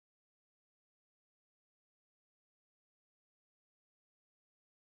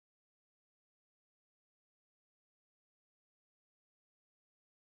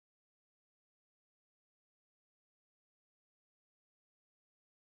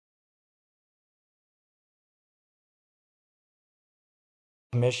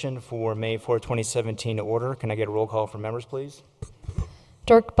Commission for May 4, 2017 to order. Can I get a roll call from members, please?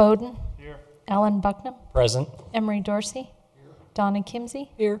 Dirk Bowden. Here. Alan Bucknam. Present. Emery Dorsey. Here. Donna Kimsey.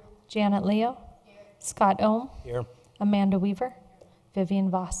 Here. Janet Leo. Here. Scott Ohm. Here. Amanda Weaver. Vivian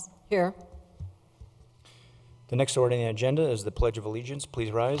Voss. Here. The next order on the agenda is the Pledge of Allegiance.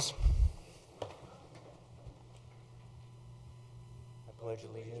 Please rise. I pledge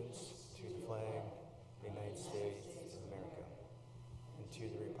allegiance to the flag of the United States of America and to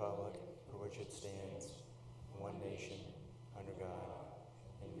the republic for which it stands, one nation, under God,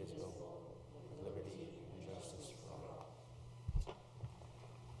 indivisible, with liberty and justice for all.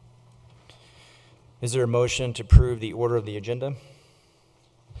 Is there a motion to approve the order of the agenda?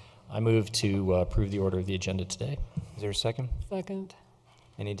 I move to approve the order of the agenda today. Is there a second? Second.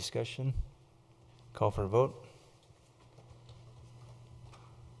 Any discussion? Call for a vote.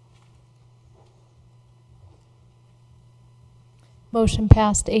 Motion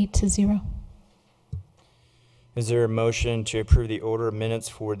passed 8-0. Is there a motion to approve the order of minutes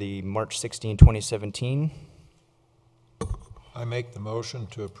for the March 16, 2017? I make the motion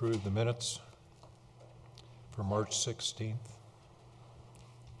to approve the minutes for March 16th.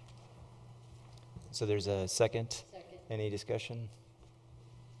 So there's a second. Any discussion?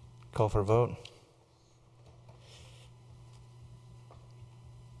 Call for a vote.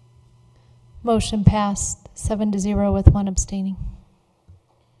 Motion passed 7-0 with one abstaining.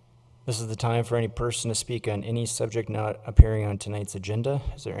 This is the time for any person to speak on any subject not appearing on tonight's agenda.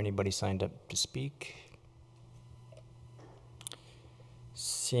 Is there anybody signed up to speak?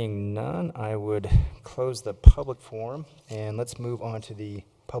 Seeing none, I would close the public forum and let's move on to the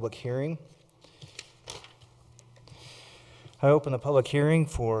public hearing. I open the public hearing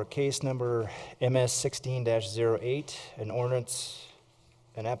for case number MS 16-08,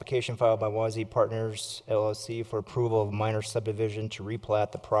 an application filed by Wazee Partners LLC for approval of minor subdivision to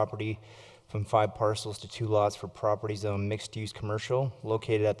replat the property from 5 parcels to 2 lots for property zone mixed-use commercial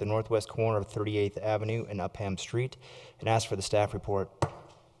located at the northwest corner of 38th Avenue and Upham Street, and ask for the staff report.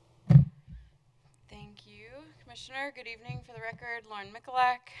 Thank you, Commissioner. Good evening. For the record, Lauren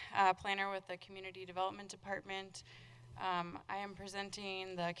Mikulak, planner with the Community Development Department. I am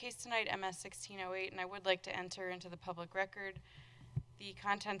presenting the case tonight, MS 1608, and I would like to enter into the public record the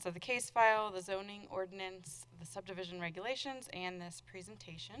contents of the case file, the zoning ordinance, the subdivision regulations, and this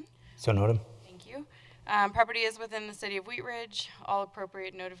presentation. So noted. Thank you. Property is within the city of Wheat Ridge. All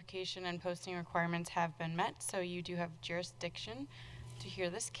appropriate notification and posting requirements have been met, so you do have jurisdiction to hear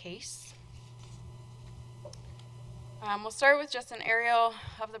this case. We'll start with just an aerial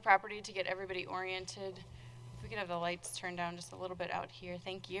of the property to get everybody oriented. We could have the lights turned down just a little bit out here.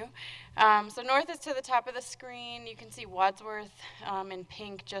 Thank you. So north is to the top of the screen. You can see Wadsworth in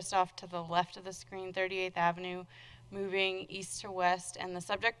pink just off to the left of the screen, 38th Avenue, moving east to west. And the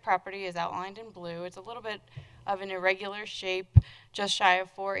subject property is outlined in blue. It's a little bit of an irregular shape, just shy of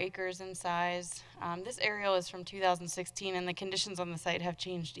 4 acres in size. This aerial is from 2016, and the conditions on the site have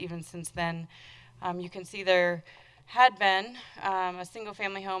changed even since then. You can see there had been a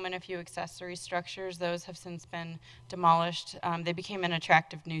single-family home and a few accessory structures. Those have since been demolished. They became an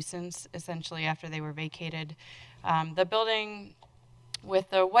attractive nuisance, essentially, after they were vacated. The building with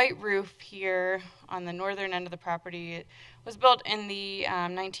the white roof here on the northern end of the property was built in the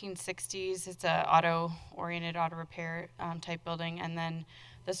 1960s. It's an oriented auto repair type building. And then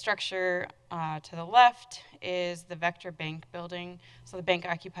the structure to the left is the Vector Bank building. So the bank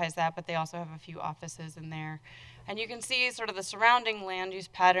occupies that, but they also have a few offices in there. And you can see sort of the surrounding land use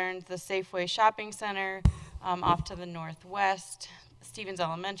patterns, the Safeway Shopping Center off to the northwest, Stevens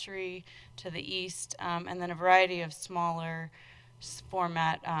Elementary to the east, and then a variety of smaller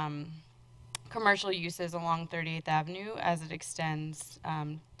format commercial uses along 38th Avenue as it extends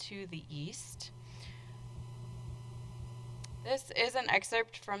to the east. This is an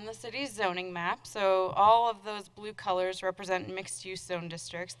excerpt from the city's zoning map. So all of those blue colors represent mixed-use zone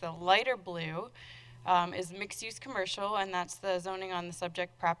districts. The lighter blue is mixed-use commercial, and that's the zoning on the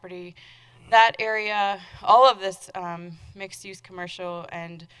subject property. That area, all of this mixed-use commercial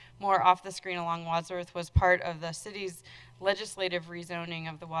and more off the screen along Wadsworth was part of the city's legislative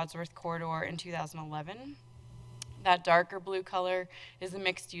rezoning of the Wadsworth corridor in 2011. That darker blue color is a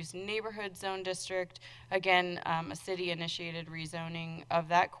mixed-use neighborhood zone district. Again, a city-initiated rezoning of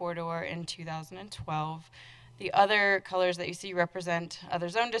that corridor in 2012. The other colors that you see represent other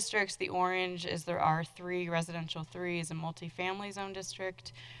zone districts. The orange is there are R3, residential 3 is a multifamily zone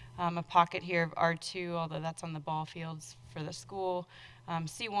district. A pocket here of R2, although that's on the ball fields for the school.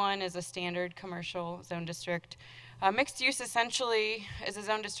 C1 is a standard commercial zone district. Mixed use essentially is a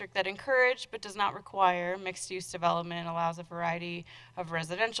zone district that encourages but does not require mixed use development, allows a variety of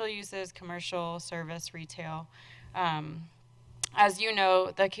residential uses, commercial, service, retail. As you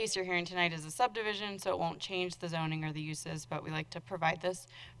know, the case you're hearing tonight is a subdivision, so it won't change the zoning or the uses, but we like to provide this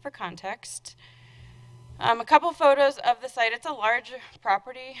for context. A couple photos of the site. It's a large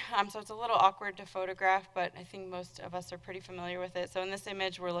property, so it's a little awkward to photograph, but I think most of us are pretty familiar with it. So in this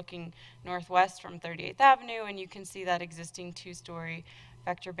image, we're looking northwest from 38th Avenue, and you can see that existing two-story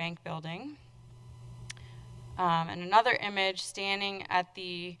Vector Bank building. And another image standing at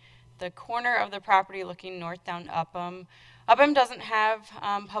the corner of the property looking north down Upham. Upham doesn't have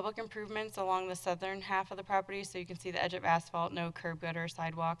public improvements along the southern half of the property, so you can see the edge of asphalt, no curb gutter,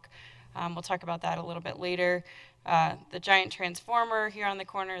 sidewalk. We'll talk about that a little bit later. The giant transformer here on the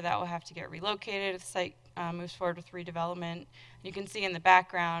corner, that will have to get relocated if the site moves forward with redevelopment. You can see in the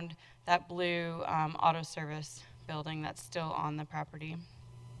background that blue auto service building that's still on the property.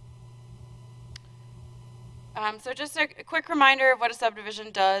 So just a quick reminder of what a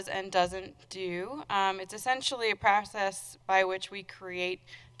subdivision does and doesn't do. It's essentially a process by which we create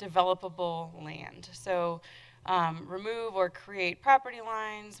developable land. So remove or create property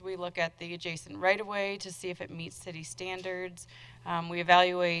lines. We look at the adjacent right-of-way to see if it meets city standards. We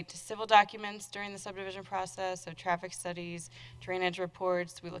evaluate civil documents during the subdivision process, so traffic studies, drainage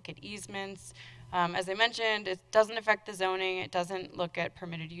reports. We look at easements. As I mentioned, it doesn't affect the zoning, it doesn't look at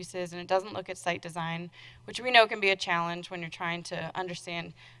permitted uses, and it doesn't look at site design, which we know can be a challenge when you're trying to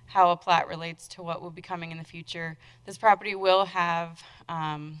understand how a plat relates to what will be coming in the future. This property will have,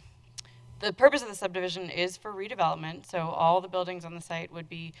 the purpose of the subdivision is for redevelopment, so all the buildings on the site would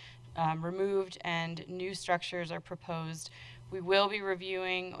be removed and new structures are proposed. We will be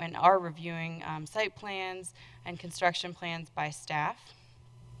reviewing and are reviewing site plans and construction plans by staff.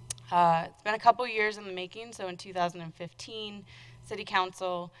 It's been a couple years in the making, so in 2015, City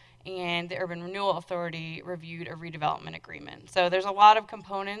Council and the Urban Renewal Authority reviewed a redevelopment agreement. So there's a lot of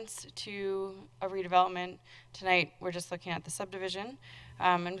components to a redevelopment. Tonight, we're just looking at the subdivision.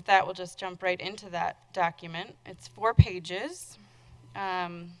 And with that, we'll just jump right into that document. It's 4 pages.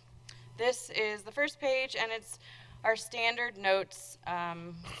 This is the first page, and it's our standard notes,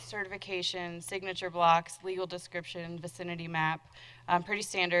 certification, signature blocks, legal description, vicinity map, pretty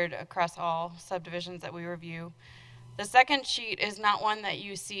standard across all subdivisions that we review. The second sheet is not one that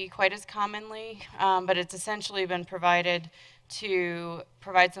you see quite as commonly, but it's essentially been provided to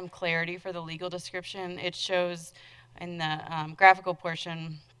provide some clarity for the legal description. It shows in the graphical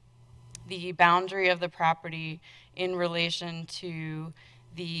portion the boundary of the property in relation to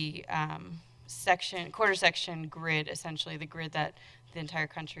the quarter section grid, essentially the grid that the entire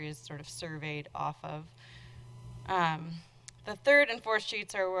country is sort of surveyed off of. The third and fourth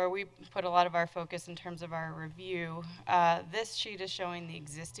sheets are where we put a lot of our focus in terms of our review. This sheet is showing the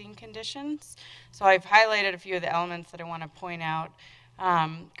existing conditions. So I've highlighted a few of the elements that I want to point out.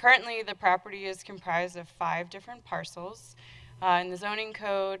 Currently, the property is comprised of 5 different parcels. In the zoning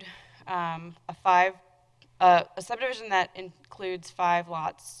code, a subdivision that includes 5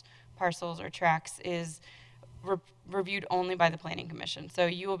 lots, parcels, or tracts is reviewed only by the Planning Commission. So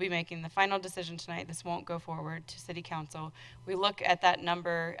you will be making the final decision tonight. This won't go forward to City Council. We look at that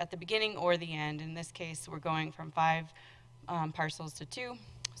number at the beginning or the end. In this case, we're going from 5 parcels to 2,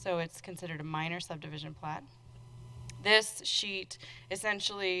 so it's considered a minor subdivision plat. This sheet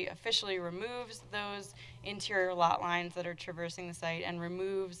essentially officially removes those interior lot lines that are traversing the site and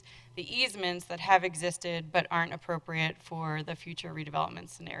removes the easements that have existed but aren't appropriate for the future redevelopment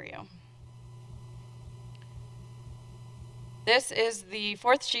scenario. This is the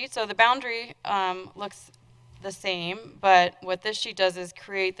 4th sheet, so the boundary looks the same, but what this sheet does is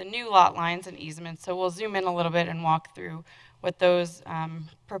create the new lot lines and easements. So we'll zoom in a little bit and walk through what those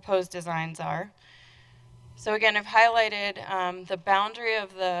proposed designs are. So again, I've highlighted the boundary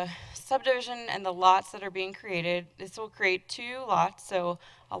of the subdivision and the lots that are being created. This will create 2 lots, so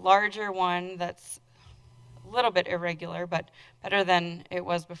a larger one that's a little bit irregular, but better than it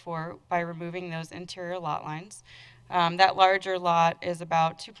was before by removing those interior lot lines. That larger lot is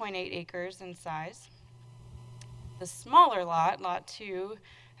about 2.8 acres in size. The smaller lot, lot 2,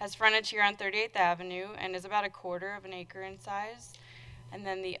 has frontage here on 38th Avenue and is about 1/4 of an acre in size. And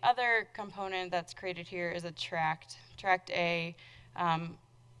then the other component that's created here is a tract. Tract A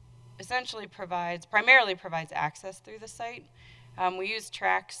essentially primarily provides access through the site. We use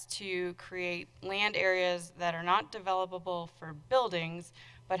tracts to create land areas that are not developable for buildings,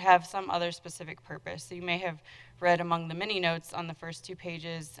 but have some other specific purpose. So you may have read among the mini notes on the first 2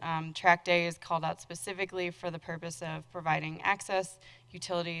 pages, Tract A is called out specifically for the purpose of providing access,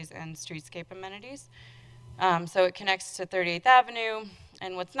 utilities, and streetscape amenities. So it connects to 38th Avenue,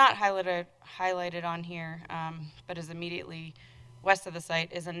 and what's not highlighted on here, but is immediately west of the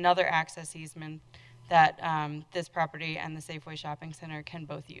site, is another access easement that this property and the Safeway Shopping Center can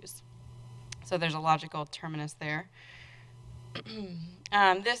both use. So there's a logical terminus there.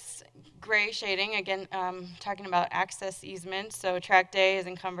 This gray shading, again, talking about access easements. So Tract A is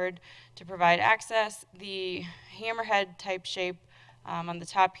encumbered to provide access. The hammerhead type shape on the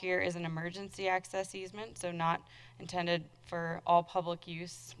top here is an emergency access easement, so not intended for all public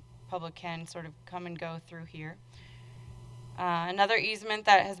use. Public can sort of come and go through here. Another easement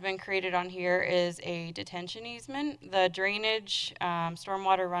that has been created on here is a detention easement. The drainage,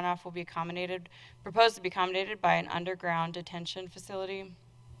 stormwater runoff will be proposed to be accommodated by an underground detention facility.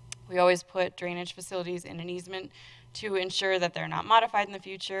 We always put drainage facilities in an easement to ensure that they're not modified in the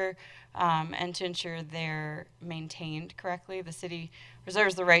future and to ensure they're maintained correctly. The city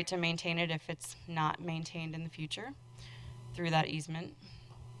reserves the right to maintain it if it's not maintained in the future through that easement.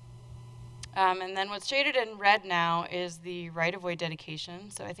 And then what's shaded in red now is the right-of-way dedication.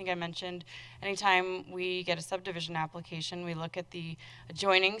 So I think I mentioned anytime we get a subdivision application, we look at the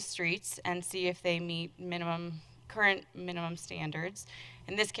adjoining streets and see if they meet current minimum standards.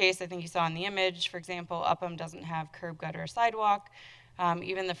 In this case, I think you saw in the image, for example, Upham doesn't have curb, gutter, or sidewalk.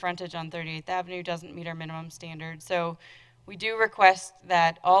 Even the frontage on 38th Avenue doesn't meet our minimum standards. So we do request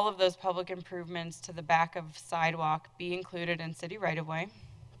that all of those public improvements to the back of sidewalk be included in city right-of-way.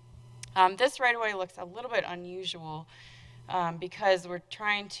 This right-of-way looks a little bit unusual because we're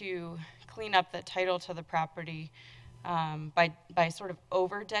trying to clean up the title to the property by sort of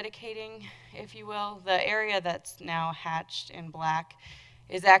over-dedicating, if you will. The area that's now hatched in black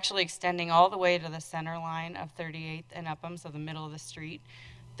is actually extending all the way to the center line of 38th and Upham, so the middle of the street.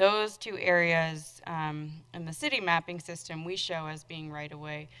 Those two areas in the city mapping system we show as being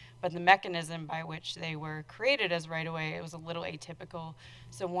right-of-way, but the mechanism by which they were created as right-of-way, it was a little atypical.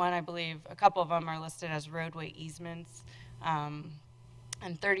 So one, I believe, a couple of them are listed as roadway easements. And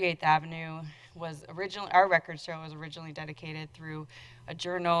 38th Avenue was originally, our records show, was originally dedicated through a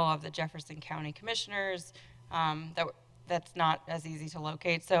journal of the Jefferson County Commissioners. That's not as easy to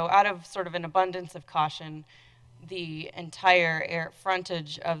locate. So out of sort of an abundance of caution, the entire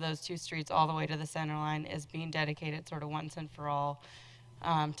frontage of those two streets all the way to the center line is being dedicated sort of once and for all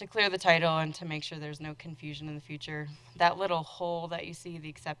to clear the title and to make sure there's no confusion in the future. That little hole that you see, the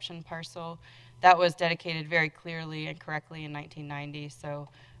exception parcel, that was dedicated very clearly and correctly in 1990, so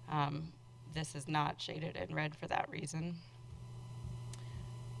this is not shaded in red for that reason.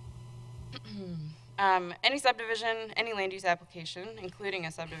 Any subdivision, any land use application, including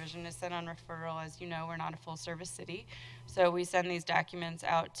a subdivision, is sent on referral. As you know, we're not a full service city, so we send these documents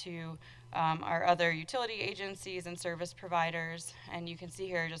out to our other utility agencies and service providers, and you can see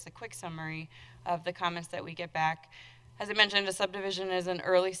here just a quick summary of the comments that we get back. As I mentioned, a subdivision is an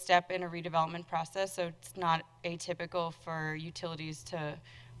early step in a redevelopment process, so it's not atypical for utilities to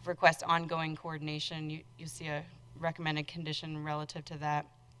request ongoing coordination. You see a recommended condition relative to that.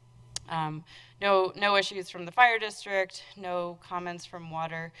 No issues from the fire district, no comments from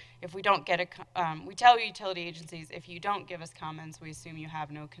water. If we don't get we tell utility agencies, if you don't give us comments, we assume you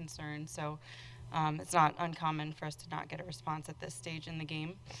have no concern. So it's not uncommon for us to not get a response at this stage in the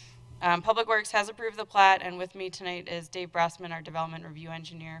game. Public Works has approved the plat, and with me tonight is Dave Brassman, our development review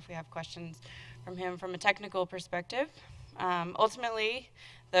engineer, if we have questions from him from a technical perspective. Ultimately,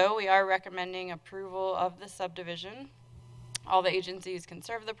 though, we are recommending approval of the subdivision. All the agencies can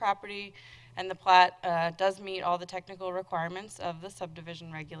serve the property, and the plat does meet all the technical requirements of the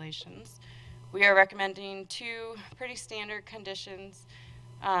subdivision regulations. We are recommending two pretty standard conditions.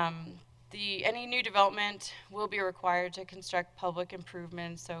 Any new development will be required to construct public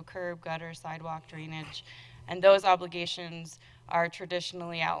improvements, so curb, gutter, sidewalk, drainage, and those obligations are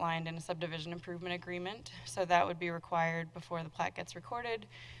traditionally outlined in a subdivision improvement agreement, so that would be required before the plat gets recorded.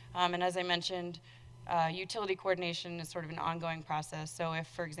 And as I mentioned, utility coordination is sort of an ongoing process. So if,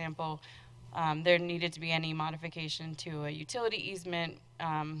 for example, there needed to be any modification to a utility easement,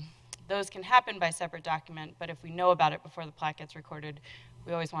 those can happen by separate document, but if we know about it before the plat gets recorded,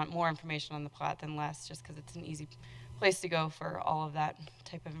 we always want more information on the plat than less, just because it's an easy place to go for all of that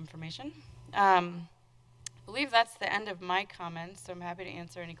type of information. I believe that's the end of my comments, so I'm happy to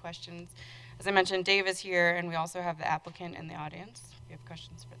answer any questions. As I mentioned, Dave is here, and we also have the applicant in the audience. If you have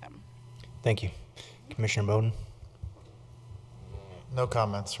questions for them. Thank you. Commissioner Bowden? No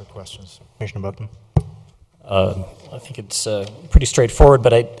comments or questions. Commissioner Buckton? I think it's pretty straightforward,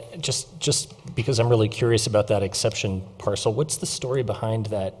 but just because I'm really curious about that exception parcel, what's the story behind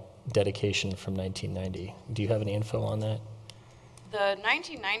that dedication from 1990? Do you have any info on that? The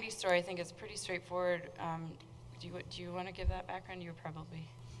 1990 story, I think, is pretty straightforward. Do you want to give that background? You probably.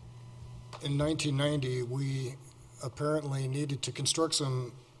 In 1990, we apparently needed to construct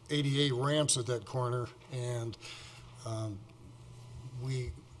some ADA ramps at that corner, and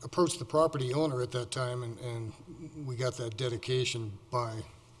we approached the property owner at that time, and we got that dedication by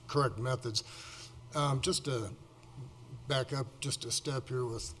correct methods. Just to back up just a step here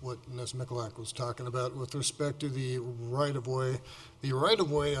with what Ms. Mikulak was talking about with respect to the right-of-way. The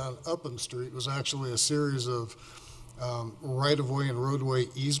right-of-way on Upham Street was actually a series of right-of-way and roadway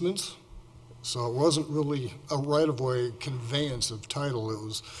easements. So it wasn't really a right-of-way conveyance of title. It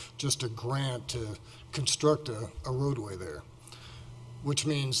was just a grant to construct a roadway there, which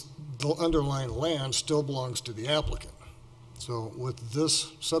means the underlying land still belongs to the applicant. So with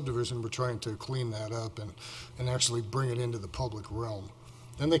this subdivision, we're trying to clean that up and actually bring it into the public realm.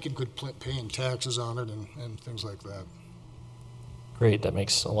 Then they could quit paying taxes on it and things like that. Great, that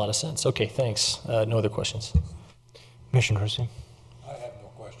makes a lot of sense. Okay, thanks. No other questions. Commissioner Hersey, I have no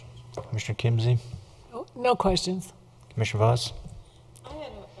questions. Commissioner Kimsey, No questions. Commissioner Voss.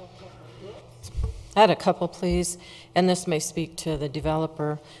 I had a couple, please, and this may speak to the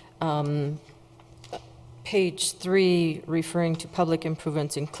developer. Page 3, referring to public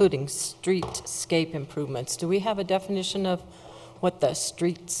improvements, including streetscape improvements. Do we have a definition of what the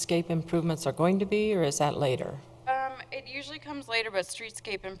streetscape improvements are going to be, or is that later? It usually comes later, but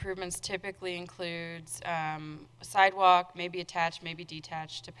streetscape improvements typically includes sidewalk, maybe attached, maybe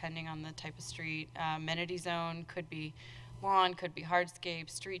detached, depending on the type of street. Amenity zone could be lawn, could be hardscape,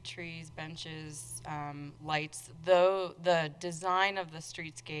 street trees, benches, lights. Though the design of the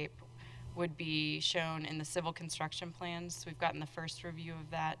streetscape would be shown in the civil construction plans. We've gotten the first review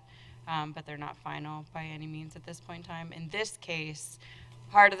of that, but they're not final by any means at this point in time. In this case,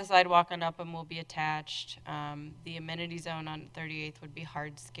 part of the sidewalk on Upham will be attached. The amenity zone on 38th would be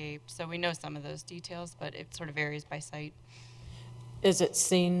hardscape. So we know some of those details, but it sort of varies by site. Is it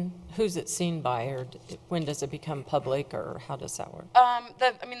seen, who's it seen by, or when does it become public, or how does that work?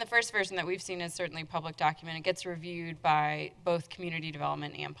 The first version that we've seen is certainly public document. It gets reviewed by both community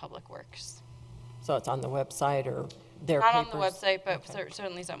development and public works. So it's on the website or their Not papers? on the website, but Okay.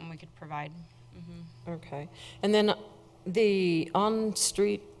 certainly something we could provide. Okay. And then the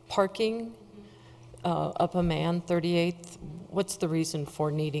on-street parking, Upham and 38th, what's the reason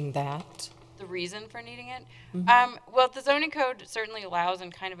for needing that? The reason for needing it? Well, the zoning code certainly allows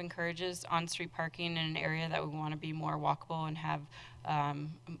and kind of encourages on-street parking in an area that we want to be more walkable and have a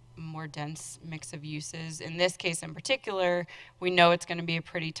more dense mix of uses. In this case in particular, we know it's going to be a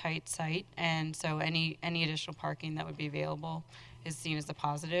pretty tight site, and so any additional parking that would be available is seen as a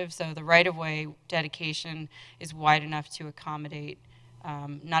positive. So the right-of-way dedication is wide enough to accommodate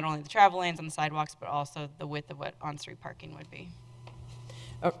not only the travel lanes on the sidewalks, but also the width of what on-street parking would be.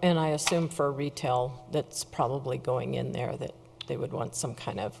 And I assume for retail, that's probably going in there, that they would want some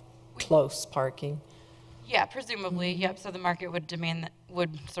kind of close parking. Yeah, presumably, yep. So the market would demand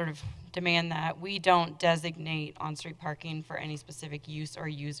that, demand that. We don't designate on-street parking for any specific use or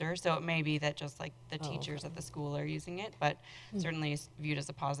user. So it may be that just like the teachers at the school are using it, but certainly is viewed as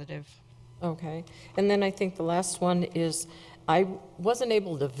a positive. Okay. And then I think the last one is, I wasn't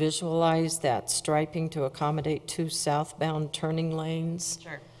able to visualize that striping to accommodate 2 southbound turning lanes.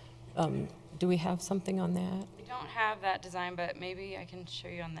 Sure. Do we have something on that? We don't have that design, but maybe I can show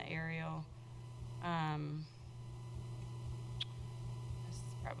you on the aerial. This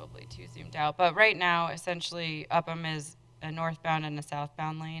is probably too zoomed out, but right now, essentially, Upham is a northbound and a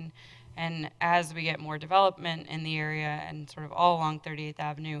southbound lane. And as we get more development in the area and sort of all along 38th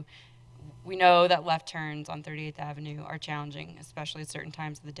Avenue, we know that left turns on 38th Avenue are challenging, especially at certain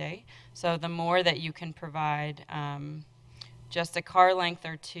times of the day. So the more that you can provide just a car length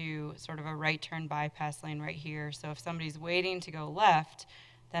or two, sort of a right turn bypass lane right here. So if somebody's waiting to go left,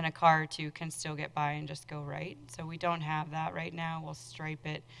 then a car or two can still get by and just go right. So we don't have that right now. We'll stripe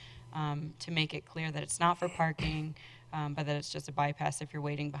it to make it clear that it's not for parking, but that it's just a bypass if you're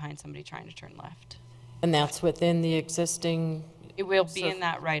waiting behind somebody trying to turn left. And that's within the existing? It will be in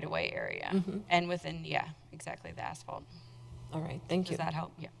that right-of-way area and within, yeah, exactly, the asphalt. All right, thank you. Does that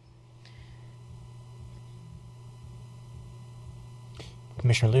help? Yeah.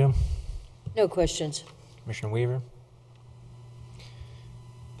 Commissioner Liu, No questions. Commissioner Weaver.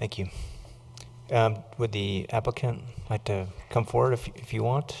 Thank you. Would the applicant like to come forward if you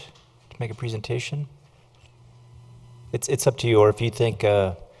want to make a presentation? It's up to you, or if you think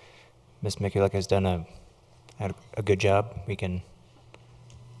Ms. Mikulak has done a good job, we can.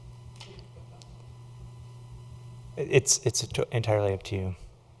 It's entirely up to you.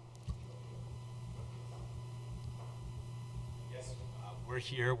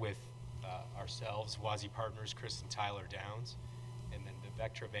 here with ourselves, Wazi Partners, Chris and Tyler Downs, and then the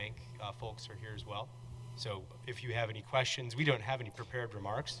Vectra Bank folks are here as well. So if you have any questions, we don't have any prepared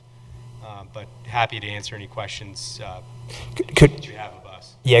remarks, but happy to answer any questions that you have of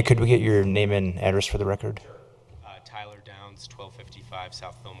us. Yeah, could we get your name and address for the record? Sure. Tyler Downs, 1255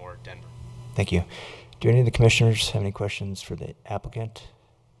 South Fillmore, Denver. Thank you. Do any of the commissioners have any questions for the applicant?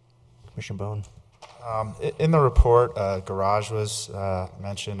 Commissioner Bone? In the report, garage was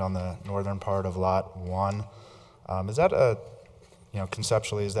mentioned on the northern part of Lot 1. Is that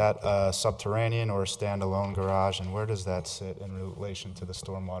conceptually, is that a subterranean or a standalone garage, and where does that sit in relation to the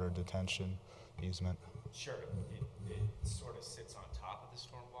stormwater detention easement? Sure. It sort of sits on top of the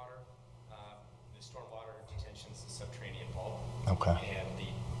stormwater. The stormwater detention is the subterranean vault. Okay. And the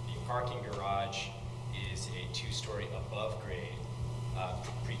parking garage is a 2-story above grade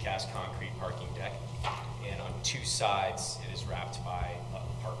precast concrete parking deck. And on 2 sides, it is wrapped by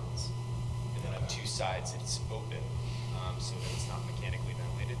apartments. And then on 2 sides, it's open, so that it's not mechanically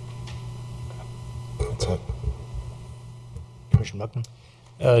ventilated. That's it. Commissioner Buckman?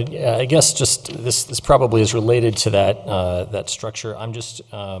 Yeah, I guess just this probably is related to that structure. I'm just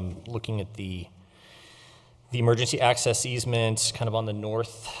looking at the emergency access easement kind of on the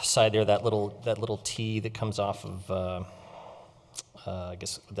north side there, that little T that comes off of I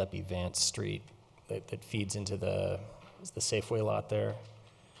guess would that be Vance Street that feeds into the Safeway lot there.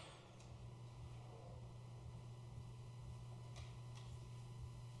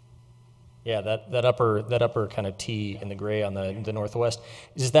 Yeah, that upper kind of T in the gray on the northwest.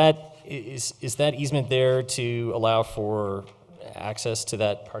 Is that easement there to allow for access to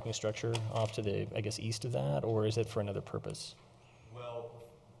that parking structure off to the, I guess, east of that, or is it for another purpose? Well,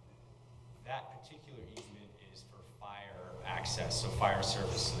 that particular easement is for fire access, so fire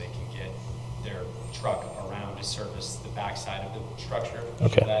service, so they can get their truck around to service the backside of the structure.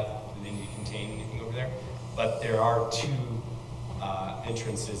 Okay. So that they need to contain anything over there. But there are 2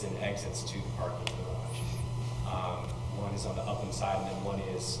 entrances and exits to the parking garage. One is on the upland side, and then one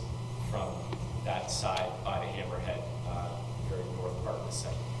is from that side by the Hammerhead, very north part of the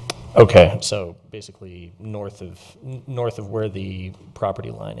site. Okay, so basically north of where the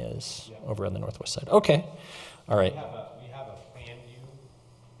property line is, Yeah. over on the northwest side. Okay, all right. We have a plan view,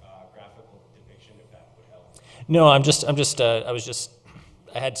 graphical depiction, if that would help. No,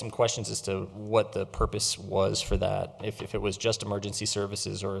 I had some questions as to what the purpose was for that, if it was just emergency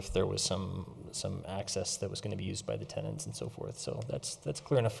services or if there was some access that was going to be used by the tenants and so forth. So that's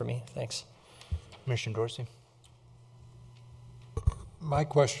clear enough for me. Thanks. Commissioner Dorsey? My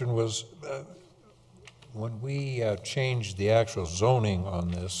question was, when we changed the actual zoning on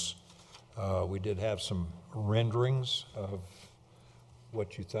this, we did have some renderings of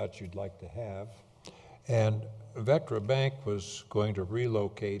what you thought you'd like to have. And Vectra Bank was going to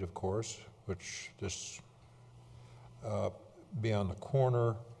relocate, of course, which this be on the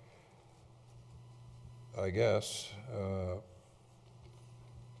corner, I guess.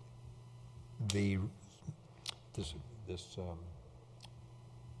 This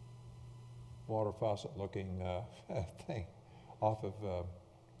water faucet looking thing off of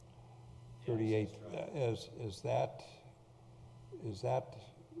 38 is that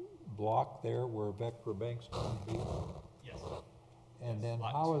block there where Vectra Bank's going to be? Yes. And then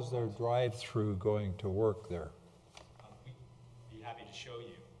how is their drive-through going to work there? We'd be happy to show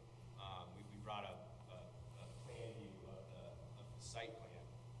you. We brought up a plan view of the site plan,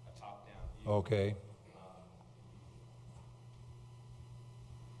 a top-down view. Okay.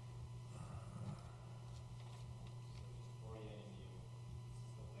 Orienting you,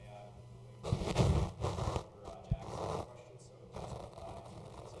 the layout of the garage access question, so it does provide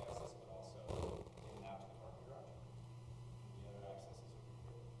emergency access, but also in and out to the parking garage. And the other access is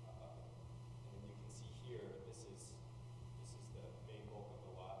over here. And then you can see here, this is the main bulk of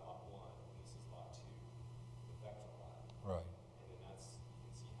the lot 1, and this is lot 2, the Vectra lot. Right. And then you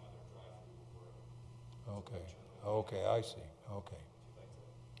can see how their drive-through would work. Okay. Okay, I see. Okay. If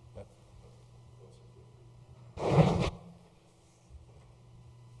you'd like to That- look closer.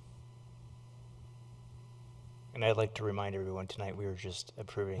 And I'd like to remind everyone tonight we were just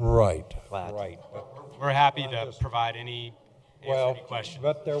approving. Right, Flat. right. We're happy to provide answer Well, any questions.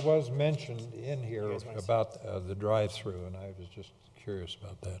 but there was mentioned in here You guys wanna see? about the drive-through, and I was just curious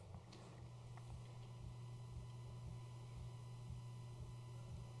about that.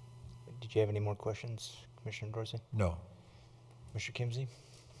 Did you have any more questions, Commissioner Dorsey? No. Commissioner Kimsey?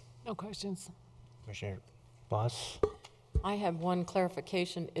 No questions. Commissioner Boss? I have one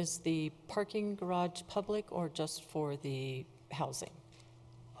clarification. Is the parking garage public or just for the housing?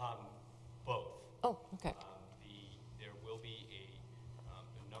 Both. Oh, okay. There will be a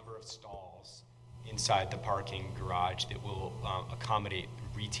of stalls inside the parking garage that will accommodate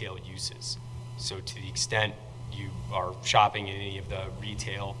retail uses. So to the extent you are shopping in any of the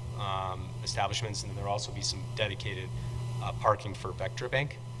retail establishments, and there will also be some dedicated parking for Vectra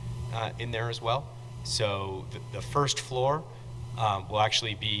Bank in there as well. So the first floor will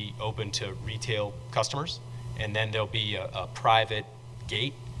actually be open to retail customers, and then there'll be a private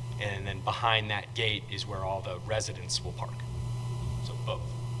gate, and then behind that gate is where all the residents will park. So both.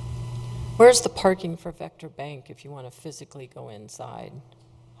 Where's the parking for Vectra Bank if you want to physically go inside?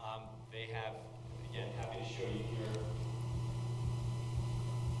 They have, again, happy to show you here.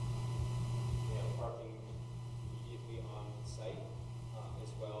 They have parking immediately on site, as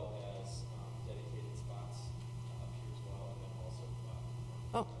well as dedicated spots up here as well, and then also.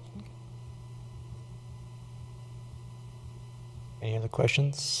 Oh, okay. Any other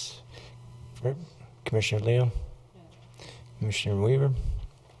questions for Commissioner Leo? Commissioner Weaver?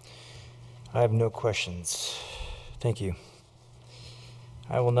 I have no questions. Thank you.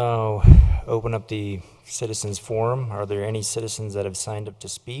 I will now open up the citizens forum. Are there any citizens that have signed up to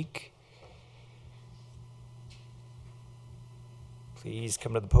speak? Please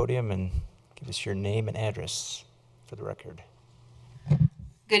come to the podium and give us your name and address for the record.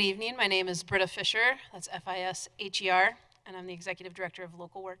 Good evening. My name is Britta Fisher. That's F-I-S-H-E-R, and I'm the Executive Director of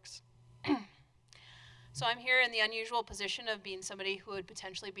Local Works. So I'm here in the unusual position of being somebody who would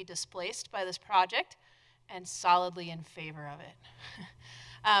potentially be displaced by this project and solidly in favor of it.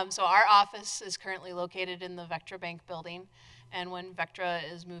 So our office is currently located in the Vectra Bank building, and when Vectra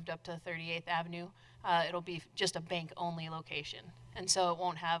is moved up to 38th Avenue, it'll be just a bank-only location, and so it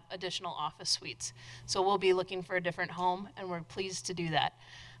won't have additional office suites. So we'll be looking for a different home, and we're pleased to do that.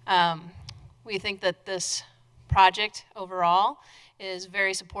 We think that this project overall is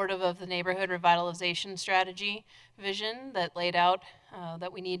very supportive of the neighborhood revitalization strategy vision that laid out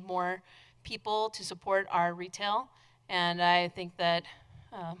that we need more people to support our retail. And I think that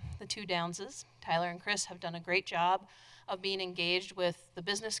the two Downses, Tyler and Chris, have done a great job of being engaged with the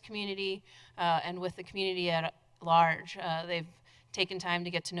business community and with the community at large. They've taken time to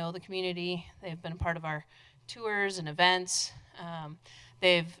get to know the community. They've been a part of our tours and events.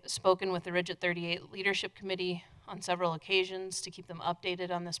 They've spoken with the Ridge at 38 Leadership Committee on several occasions to keep them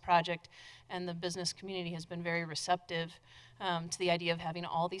updated on this project, and the business community has been very receptive to the idea of having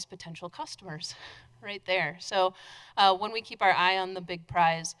all these potential customers right there. So when we keep our eye on the big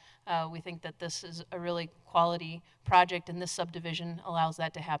prize, we think that this is a really quality project, and this subdivision allows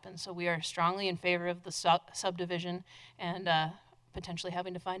that to happen. So we are strongly in favor of the subdivision and potentially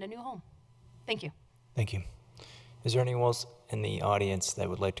having to find a new home. Thank you. Thank you. Is there anyone else in the audience that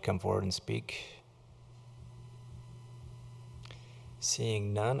would like to come forward and speak?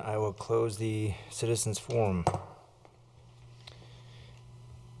 Seeing none, I will close the citizens forum.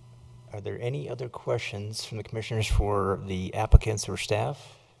 Are there any other questions from the commissioners for the applicants or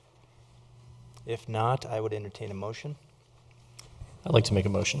staff? If not, I would entertain a motion. I'd like to make a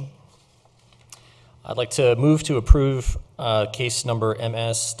motion. I'd like to move to approve case number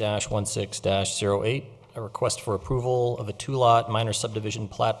MS-16-08, a request for approval of a two-lot minor subdivision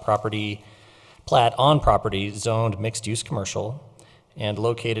plat on property zoned mixed-use commercial and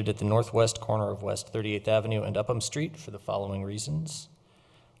located at the northwest corner of West 38th Avenue and Upham Street for the following reasons.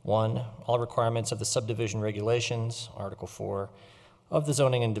 1, all requirements of the subdivision regulations, Article 4, of the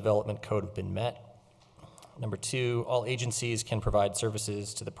Zoning and Development Code have been met. Number 2, all agencies can provide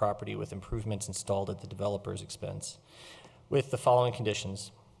services to the property with improvements installed at the developer's expense, with the following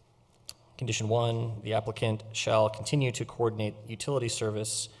conditions. Condition 1, the applicant shall continue to coordinate utility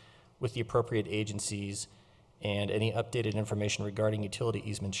service with the appropriate agencies, and any updated information regarding utility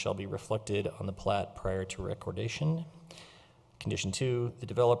easements shall be reflected on the plat prior to recordation. Condition 2, the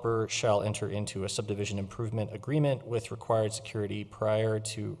developer shall enter into a subdivision improvement agreement with required security prior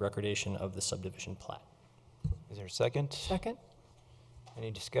to recordation of the subdivision plat. Is there a second? Second? Any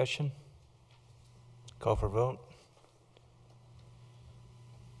discussion? Call for vote.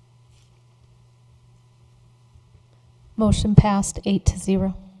 Motion passed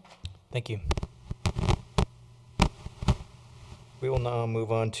 8-0. Thank you. We will now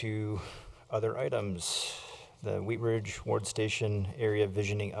move on to other items. The Wheat Ridge Ward Station Area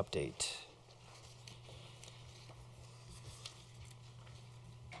Visioning Update.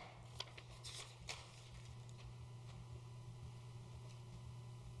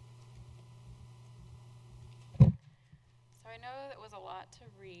 So I know that was a lot to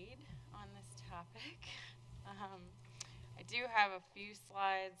read on this topic. I do have a few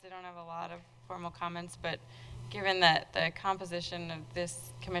slides. I don't have a lot of formal comments, but given that the composition of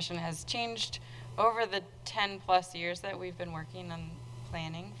this commission has changed over the 10 plus years that we've been working on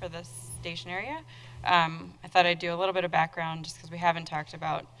planning for this station area. I thought I'd do a little bit of background just because we haven't talked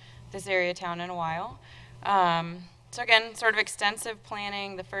about this area of town in a while. So again, sort of extensive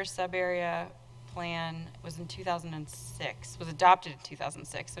planning. The first sub-area plan was in 2006, was adopted in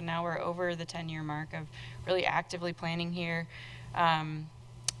 2006. So now we're over the 10-year mark of really actively planning here.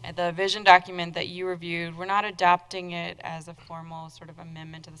 The vision document that you reviewed, we're not adopting it as a formal sort of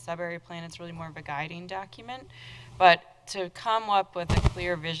amendment to the sub-area plan. It's really more of a guiding document. But to come up with a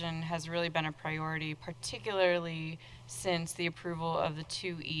clear vision has really been a priority, particularly since the approval of the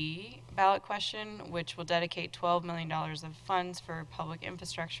 2E ballot question, which will dedicate $12 million of funds for public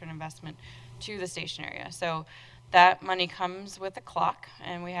infrastructure and investment to the station area. So that money comes with a clock,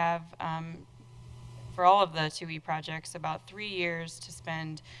 and we have, for all of the 2E projects, about 3 years to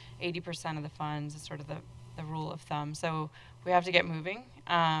spend 80% of the funds is sort of the rule of thumb. So we have to get moving,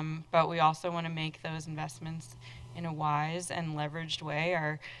 but we also want to make those investments in a wise and leveraged way.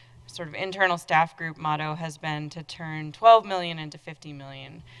 Our sort of internal staff group motto has been to turn 12 million into 50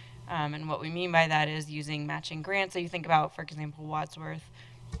 million. And what we mean by that is using matching grants. So you think about, for example, Wadsworth,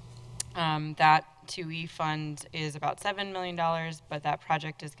 that 2E fund is about $7 million, but that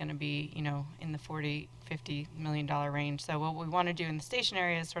project is going to be, you know, in the $40, $50 million range. So what we want to do in the station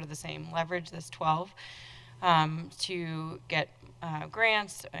area is sort of the same, leverage this 12 to get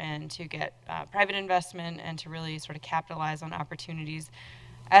grants and to get private investment and to really sort of capitalize on opportunities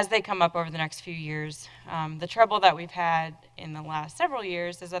as they come up over the next few years. The trouble that we've had in the last several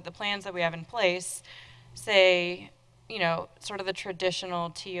years is that the plans that we have in place say, you know, sort of the traditional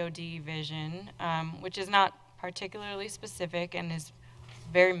TOD vision, which is not particularly specific and is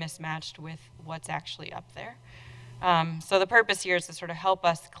very mismatched with what's actually up there. So the purpose here is to sort of help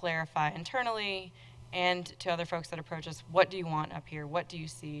us clarify internally and to other folks that approach us, what do you want up here? What do you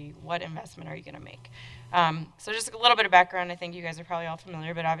see? What investment are you going to make? So just a little bit of background. I think you guys are probably all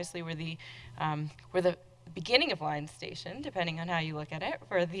familiar, but obviously we're the beginning of line station, depending on how you look at it,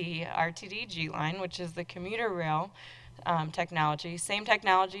 for the RTD-G line, which is the commuter rail technology. Same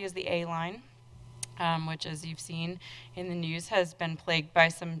technology as the A line, which, as you've seen in the news, has been plagued by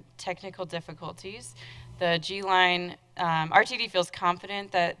some technical difficulties. The G line, RTD feels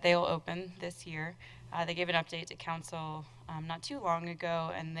confident that they will open this year. They gave an update to council not too long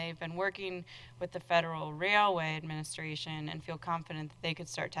ago, and they've been working with the Federal Railway Administration and feel confident that they could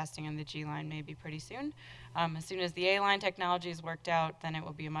start testing on the G line maybe pretty soon. As soon as the A line technology is worked out, then it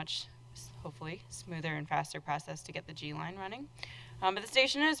will be a much, hopefully, smoother and faster process to get the G line running. But the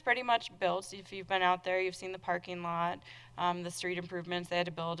station is pretty much built. If you've been out there, you've seen the parking lot, the street improvements. They had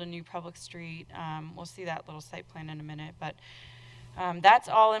to build a new public street. We'll see that little site plan in a minute. But that's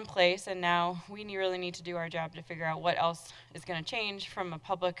all in place, and now we really need to do our job to figure out what else is going to change from a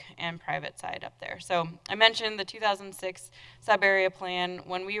public and private side up there. So I mentioned the 2006 sub-area plan.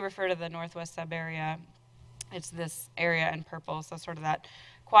 When we refer to the Northwest sub-area, it's this area in purple, so sort of that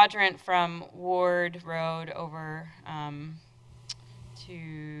quadrant from Ward Road over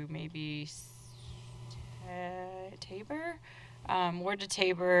to maybe Tabor, Ward to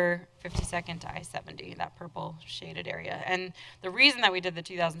Tabor, 52nd to I-70, that purple shaded area. And the reason that we did the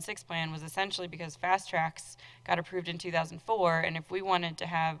 2006 plan was essentially because Fast Tracks got approved in 2004, and if we wanted to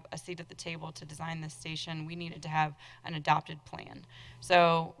have a seat at the table to design this station, we needed to have an adopted plan.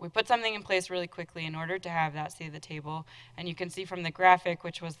 So we put something in place really quickly in order to have that seat at the table, and you can see from the graphic,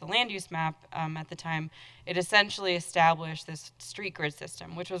 which was the land use map at the time, it essentially established this street grid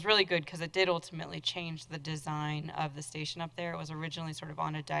system, which was really good because it did ultimately change the design of the station up there. It was originally sort of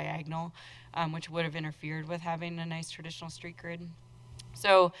on a diagonal, which would have interfered with having a nice traditional street grid.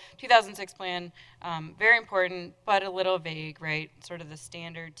 So 2006 plan, very important, but a little vague, right? Sort of the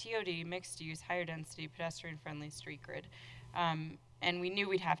standard TOD, mixed use, higher density, pedestrian friendly street grid. And we knew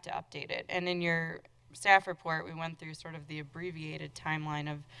we'd have to update it. And in your staff report, we went through sort of the abbreviated timeline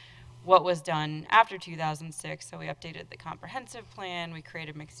of what was done after 2006. So we updated the comprehensive plan, we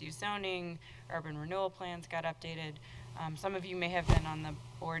created mixed use zoning, urban renewal plans got updated. Some of you may have been on the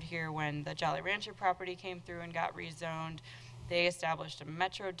board here when the Jolly Rancher property came through and got rezoned. They established a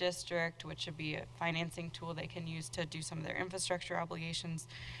metro district, which should be a financing tool they can use to do some of their infrastructure obligations.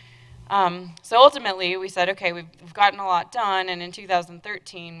 So ultimately, we said, okay, we've gotten a lot done, and in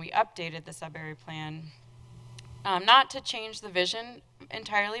 2013, we updated the sub-area plan, not to change the vision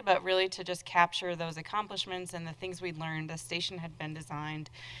entirely, but really to just capture those accomplishments and the things we'd learned. The station had been designed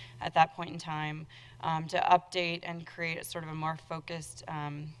at that point in time to update and create a sort of a more focused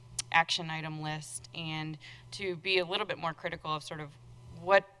action item list, and to be a little bit more critical of sort of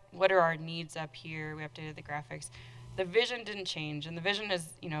what are our needs up here. We updated the graphics. The vision didn't change, and the vision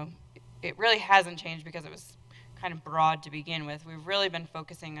is, you know, it really hasn't changed because it was kind of broad to begin with. We've really been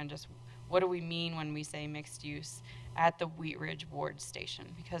focusing on just what do we mean when we say mixed use at the Wheat Ridge Ward Station,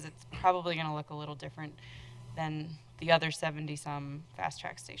 because it's probably going to look a little different than the other 70-some fast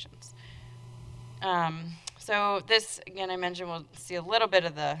track stations. So this, again, I mentioned we'll see a little bit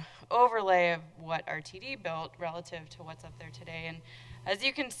of the overlay of what RTD built relative to what's up there today. And as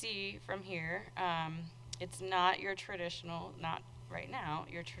you can see from here, it's not your traditional, not right now,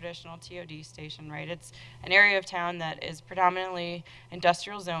 your traditional TOD station, right? It's an area of town that is predominantly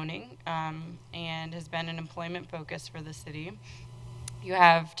industrial zoning and has been an employment focus for the city. You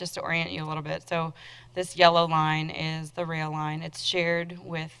have, just to orient you a little bit, so this yellow line is the rail line. It's shared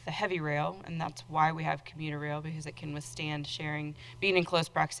with the heavy rail, and that's why we have commuter rail, because it can withstand sharing, being in close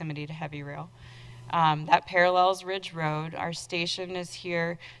proximity to heavy rail. That parallels Ridge Road. Our station is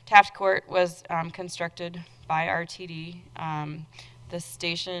here. Taft Court was constructed by RTD. The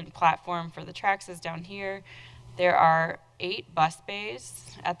station platform for the tracks is down here. There are 8 bus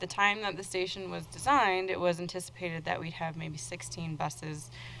bays. At the time that the station was designed, it was anticipated that we'd have maybe 16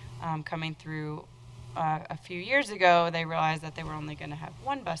 buses coming through. A few years ago, they realized that they were only going to have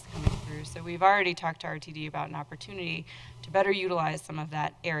 1 bus coming through. So we've already talked to RTD about an opportunity to better utilize some of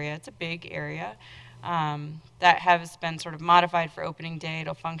that area. It's a big area that has been sort of modified for opening day.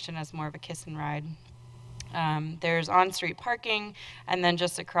 It'll function as more of a kiss and ride. There's on-street parking, and then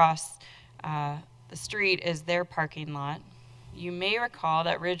just across the street is their parking lot. You may recall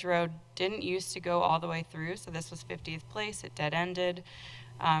that Ridge Road didn't used to go all the way through, so this was 50th Place. It dead-ended.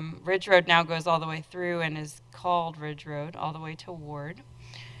 Ridge Road now goes all the way through and is called Ridge Road, all the way to Ward.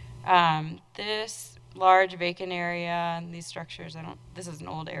 This large vacant area and these structures, this is an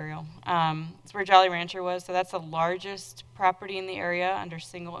old aerial. It's where Jolly Rancher was, so that's the largest property in the area under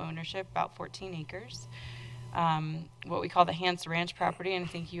single ownership, about 14 acres. What we call the Hance Ranch property, and I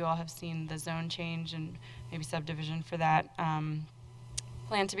think you all have seen the zone change and maybe subdivision for that.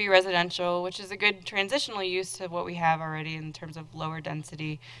 Planned to be residential, which is a good transitional use to what we have already in terms of lower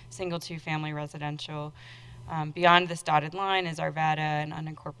density, single 2-family residential. Beyond this dotted line is Arvada and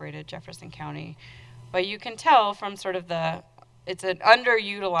unincorporated Jefferson County. But you can tell from sort of it's an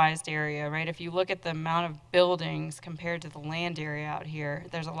underutilized area, right? If you look at the amount of buildings compared to the land area out here,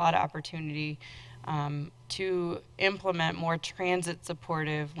 there's a lot of opportunity to implement more transit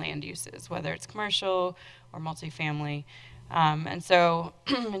supportive land uses, whether it's commercial or multifamily. And so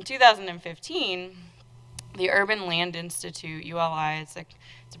in 2015, the Urban Land Institute, ULI, it's a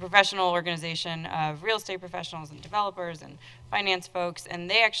professional organization of real estate professionals and developers and finance folks, and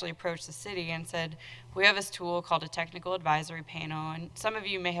they actually approached the city and said, we have this tool called a technical advisory panel, and some of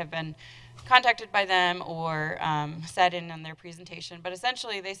you may have been contacted by them or sat in on their presentation, but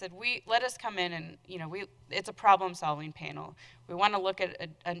essentially they said, let us come in and, it's a problem-solving panel. We want to look at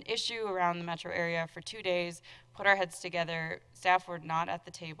an issue around the metro area for 2 days, put our heads together. Staff were not at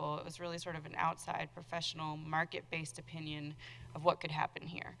the table. It was really sort of an outside, professional, market-based opinion of what could happen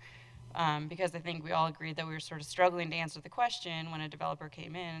here. Because I think we all agreed that we were sort of struggling to answer the question when a developer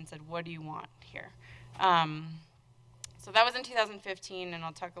came in and said, what do you want here? So that was in 2015, and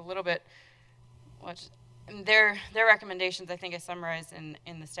I'll talk a little bit, their recommendations I think is summarized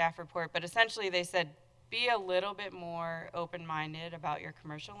in the staff report, but essentially they said, be a little bit more open-minded about your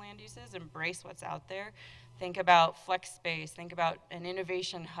commercial land uses, embrace what's out there, think about flex space, think about an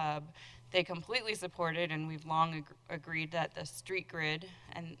innovation hub. They completely supported, and we've long agreed that the street grid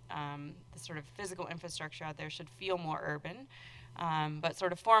and the sort of physical infrastructure out there should feel more urban, but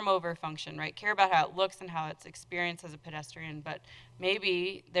sort of form over function, right? Care about how it looks and how it's experienced as a pedestrian, but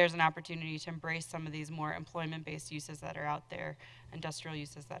maybe there's an opportunity to embrace some of these more employment-based uses that are out there, industrial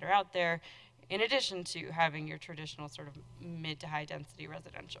uses that are out there, in addition to having your traditional sort of mid to high density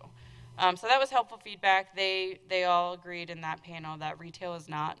residential. So that was helpful feedback. They all agreed in that panel that retail is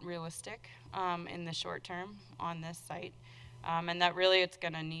not realistic in the short term on this site. And that really it's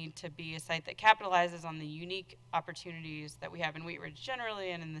going to need to be a site that capitalizes on the unique opportunities that we have in Wheat Ridge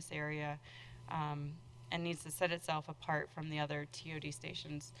generally and in this area, and needs to set itself apart from the other TOD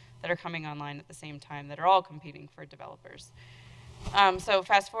stations that are coming online at the same time that are all competing for developers. So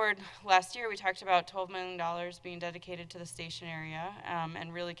fast forward last year, we talked about $12 million being dedicated to the station area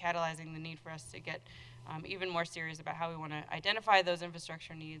and really catalyzing the need for us to get even more serious about how we want to identify those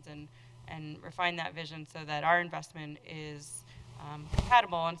infrastructure needs and refine that vision so that our investment is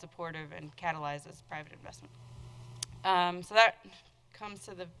compatible and supportive and catalyzes private investment. So that comes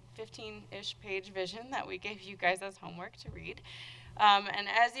to the 15-ish page vision that we gave you guys as homework to read. And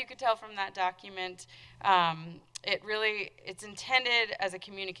as you could tell from that document, it's intended as a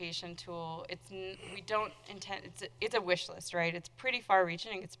communication tool. It's a wish list, right? It's pretty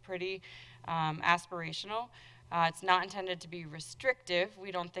far-reaching. It's pretty aspirational. It's not intended to be restrictive.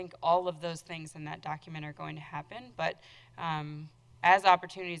 We don't think all of those things in that document are going to happen, but as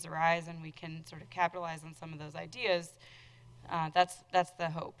opportunities arise and we can sort of capitalize on some of those ideas, that's the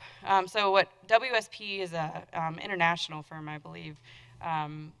hope. So what WSP is a international firm, I believe,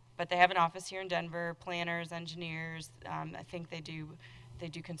 but they have an office here in Denver, planners, engineers. I think they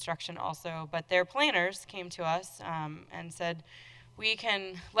do construction also, but their planners came to us and said,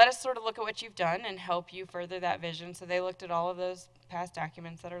 let us sort of look at what you've done and help you further that vision. So they looked at all of those past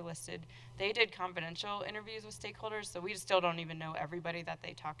documents that are listed. They did confidential interviews with stakeholders, so we still don't even know everybody that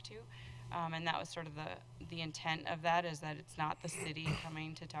they talked to. And that was sort of the intent of that, is that it's not the city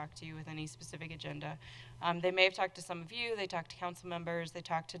coming to talk to you with any specific agenda. They may have talked to some of you, they talked to council members, they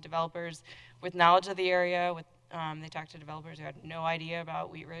talked to developers with knowledge of the area, they talked to developers who had no idea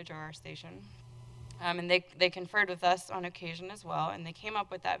about Wheat Ridge or our station. And they conferred with us on occasion as well, and they came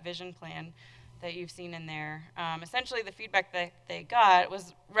up with that vision plan that you've seen in there. Essentially, the feedback that they got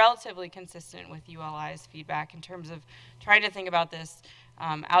was relatively consistent with ULI's feedback in terms of trying to think about this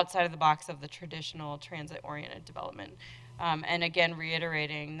outside of the box of the traditional transit-oriented development. And again,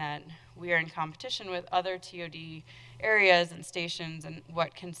 reiterating that we are in competition with other TOD areas and stations and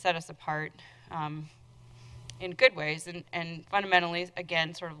what can set us apart in good ways, and fundamentally,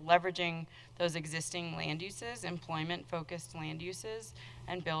 again, sort of leveraging those existing land uses, employment-focused land uses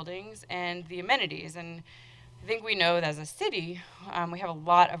and buildings, and the amenities. And I think we know that as a city, we have a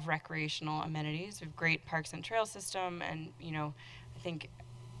lot of recreational amenities. We have great parks and trail system, and I think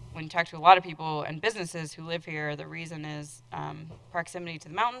when you talk to a lot of people and businesses who live here, the reason is proximity to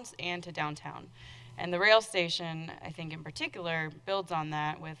the mountains and to downtown. And the rail station, I think in particular, builds on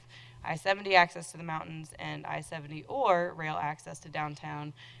that with I-70 access to the mountains and I-70 or rail access to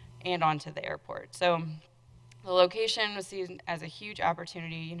downtown and onto the airport. So the location was seen as a huge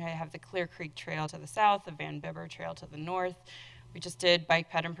opportunity. You have the Clear Creek Trail to the south, the Van Bibber Trail to the north. We just did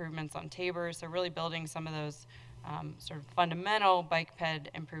bike ped improvements on Tabor, so really building some of those sort of fundamental bike ped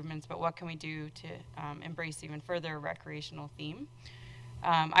improvements, but what can we do to embrace even further a recreational theme?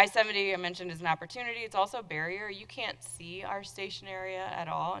 I-70, I mentioned, is an opportunity. It's also a barrier. You can't see our station area at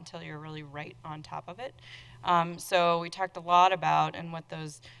all until you're really right on top of it. So we talked a lot about, and what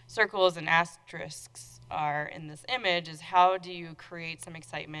those circles and asterisks are in this image is how do you create some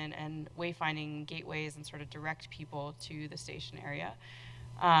excitement and wayfinding gateways and sort of direct people to the station area.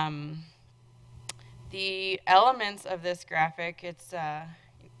 The elements of this graphic, it's a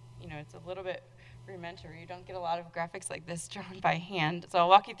little bit rudimentary. You don't get a lot of graphics like this drawn by hand. So I'll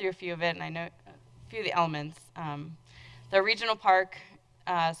walk you through a few of it, and I know a few of the elements. The regional park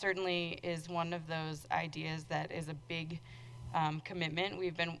certainly is one of those ideas that is a big commitment.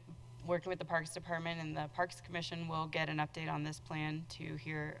 We've been working with the Parks Department, and the Parks Commission will get an update on this plan to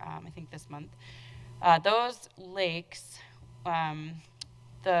here, I think this month. Those lakes,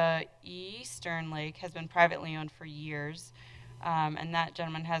 the Eastern Lake has been privately owned for years. And that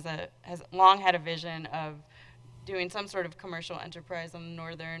gentleman has long had a vision of doing some sort of commercial enterprise on the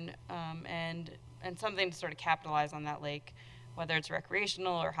northern and something to sort of capitalize on that lake, whether it's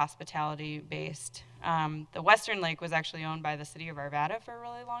recreational or hospitality based. The Western Lake was actually owned by the city of Arvada for a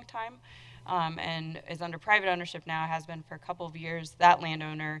really long time and is under private ownership now, has been for a couple of years. That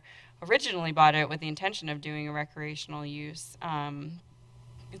landowner originally bought it with the intention of doing a recreational use.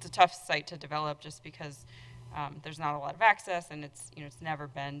 It's a tough site to develop just because there's not a lot of access, and it's never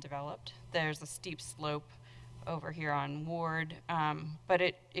been developed. There's a steep slope over here on Ward, but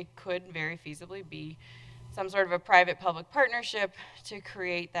it could very feasibly be some sort of a private-public partnership to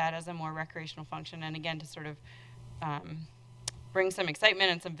create that as a more recreational function, and again to sort of bring some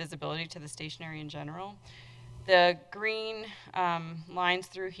excitement and some visibility to the station area in general. The green lines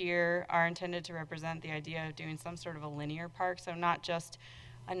through here are intended to represent the idea of doing some sort of a linear park, so not just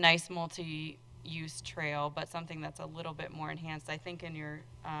a nice multi-use trail, but something that's a little bit more enhanced. I think in your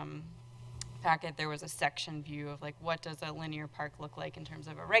packet there was a section view of like what does a linear park look like in terms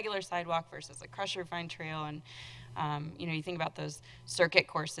of a regular sidewalk versus a crushed refined trail, and you think about those circuit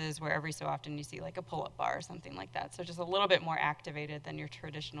courses where every so often you see like a pull-up bar or something like that, so just a little bit more activated than your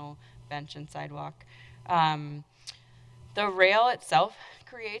traditional bench and sidewalk. The rail itself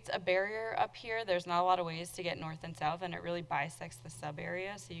creates a barrier up here. There's not a lot of ways to get north and south, and it really bisects the sub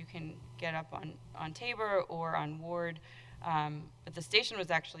area, so you can get up on Tabor or on Ward. But the station was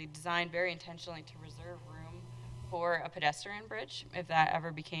actually designed very intentionally to reserve room for a pedestrian bridge if that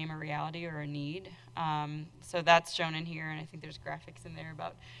ever became a reality or a need. So that's shown in here, and I think there's graphics in there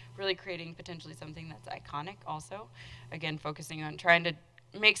about really creating potentially something that's iconic also. Again, focusing on trying to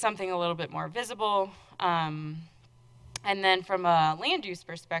make something a little bit more visible. And then from a land use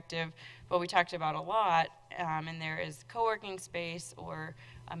perspective, what we talked about a lot in there is co-working space, or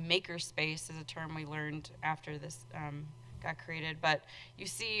a maker space is a term we learned after this got created. But you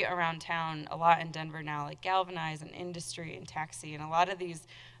see around town a lot in Denver now, like Galvanize and Industry and Taxi, and a lot of these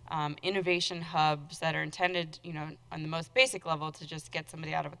innovation hubs that are intended, you know, on the most basic level to just get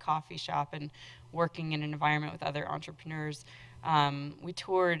somebody out of a coffee shop and working in an environment with other entrepreneurs. We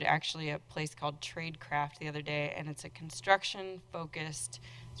toured actually a place called Tradecraft the other day, and it's a construction-focused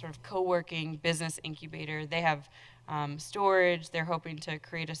sort of co-working business incubator. They have storage. They're hoping to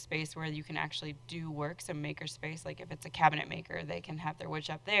create a space where you can actually do work, some maker space. Like if it's a cabinet maker, they can have their wood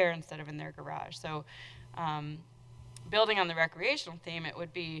shop there instead of in their garage. So building on the recreational theme, it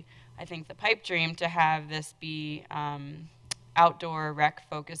would be, I think, the pipe dream to have this be outdoor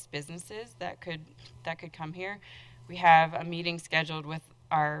rec-focused businesses that could come here. We have a meeting scheduled with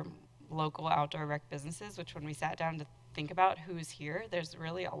our local outdoor rec businesses, which when we sat down to think about who's here, there's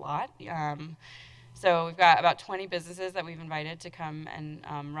really a lot. So we've got about 20 businesses that we've invited to come and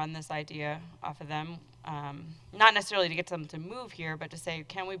run this idea off of them. Not necessarily to get them to move here, but to say,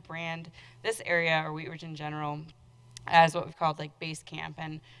 can we brand this area or Wheat Ridge in general as what we've called like base camp,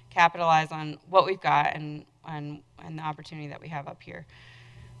 and capitalize on what we've got and the opportunity that we have up here.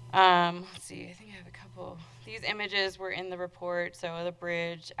 Let's see, I think I have a couple. These images were in the report. So the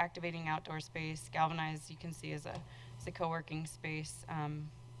bridge, activating outdoor space, Galvanize, you can see is a co-working space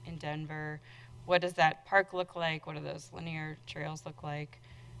in Denver. What does that park look like? What do those linear trails look like?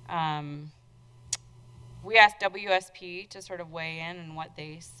 We asked WSP to sort of weigh in on what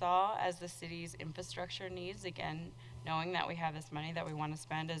they saw as the city's infrastructure needs, again, knowing that we have this money that we want to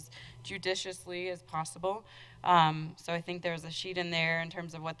spend as judiciously as possible. So I think there's a sheet in there in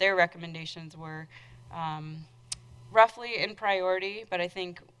terms of what their recommendations were, roughly in priority, but I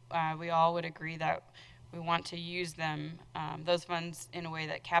think we all would agree that we want to use them, those funds, in a way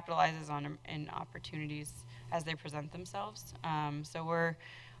that capitalizes on in opportunities as they present themselves. So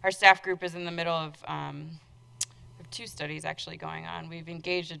our staff group is in the middle of we have 2 studies actually going on. We've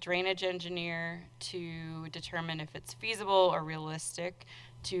engaged a drainage engineer to determine if it's feasible or realistic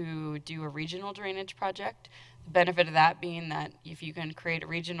to do a regional drainage project. The benefit of that being that if you can create a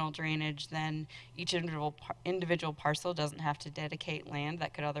regional drainage, then each individual parcel doesn't have to dedicate land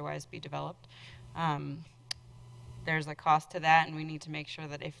that could otherwise be developed. There's a cost to that, and we need to make sure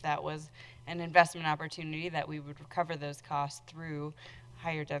that if that was an investment opportunity, that we would recover those costs through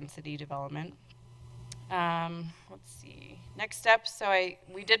higher density development. Let's see, next steps. So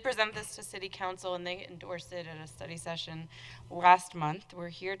we did present this to City Council, and they endorsed it at a study session last month. We're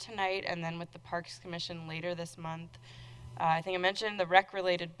here tonight, and then with the Parks Commission later this month. I think I mentioned the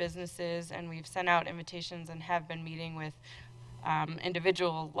rec-related businesses, and we've sent out invitations and have been meeting with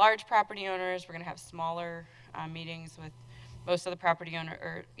individual large property owners. We're going to have smaller meetings with most of the property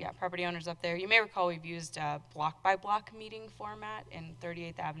owners up there. You may recall we've used a block-by-block meeting format in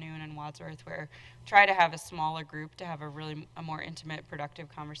 38th Avenue and in Wadsworth, where try to have a smaller group to have a more intimate, productive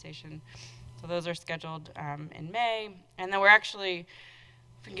conversation. So those are scheduled in May, and then we're actually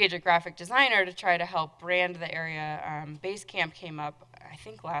engaged a graphic designer to try to help brand the area. Base Camp came up, I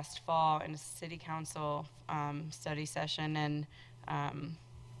think, last fall in a City Council study session, and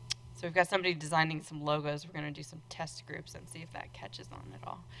so we've got somebody designing some logos. We're going to do some test groups and see if that catches on at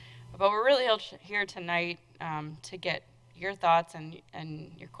all. But we're really here tonight to get your thoughts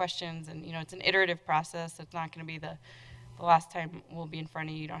and your questions. And, you know, it's an iterative process. It's not going to be the last time we'll be in front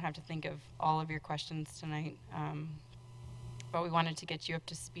of you. You don't have to think of all of your questions tonight. But we wanted to get you up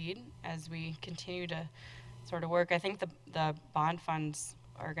to speed as we continue to sort of work. I think the bond funds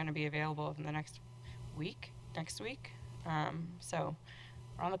are going to be available in the next week. So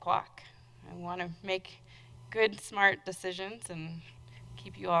we're on the clock. I want to make good, smart decisions and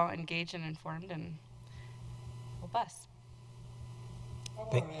keep you all engaged and informed, and we'll bus.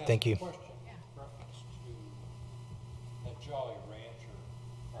 Thank you. Question in reference to that Jolly Rancher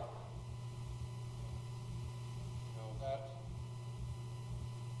property. You know, that's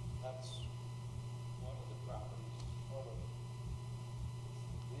one of the properties, sort of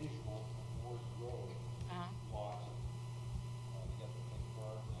visual from Ward Road. Lots of, you get the big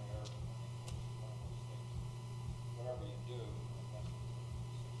burn there, and it's one of those things, whatever you do, I guess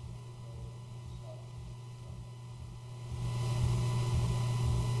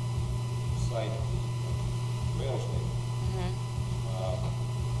it's site of the rail station.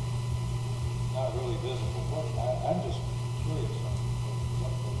 Not really visible. I'm just curious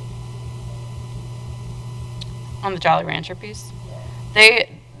On the Jolly Rancher piece?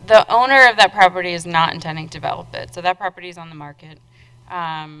 The owner of that property is not intending to develop it, so that property is on the market.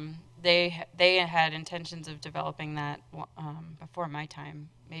 they had intentions of developing that before my time,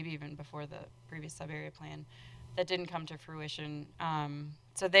 maybe even before the previous sub-area plan. That didn't come to fruition.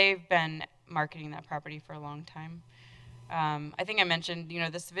 So they've been marketing that property for a long time. I think I mentioned,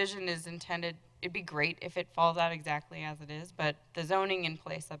 this vision is intended, it'd be great if it falls out exactly as it is, but the zoning in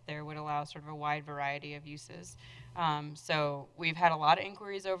place up there would allow sort of a wide variety of uses. So we've had a lot of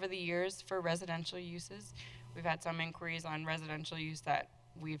inquiries over the years for residential uses. We've had some inquiries on residential use that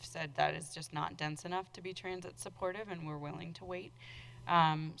we've said that is just not dense enough to be transit supportive, and we're willing to wait.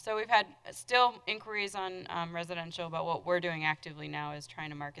 So we've had still inquiries on residential, but what we're doing actively now is trying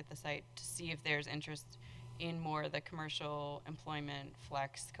to market the site to see if there's interest in more of the commercial employment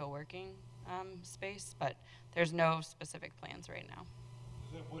flex co-working space, but there's no specific plans right now.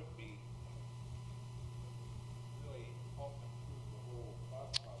 That would be really help improve the whole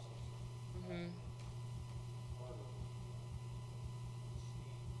thought process. Mm-hmm.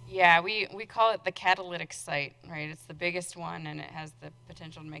 Yeah, we call it the catalytic site, right? It's the biggest one, and it has the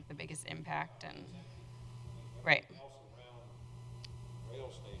potential to make the biggest impact. And right. Also around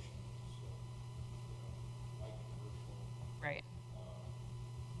rail stations, light commercial. Right.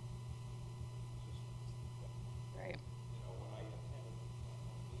 Right. When I attended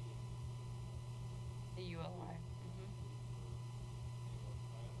the ULI. Mm-hmm.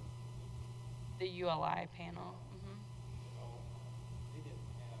 The ULI panel.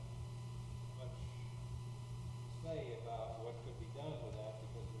 say about what could be done with that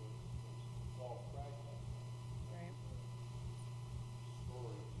because it was all fragmented. Right.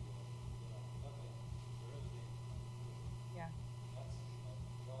 Storage, nothing. There isn't anything. Yeah. That's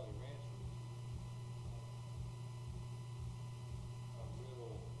Jolly Rancher is a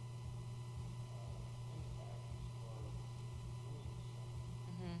real impact as far as doing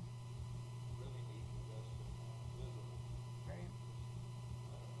something. Really neat for us to visible. Right.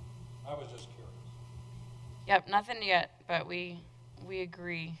 I was just curious. Yep, nothing yet, but we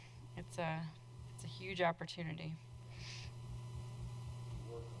agree. It's a huge opportunity.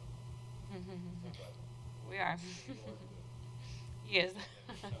 We are. He is.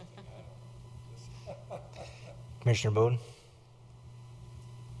 Commissioner Bowden?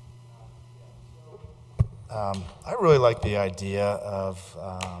 I really like the idea of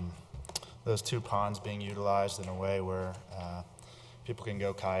those two ponds being utilized in a way where people can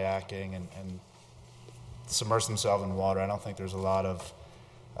go kayaking and submerge themselves in water. I don't think there's a lot of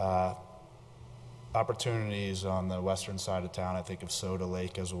opportunities on the western side of town. I think of Soda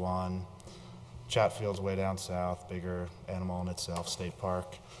Lake as one. Chatfield's way down south, bigger animal in itself, state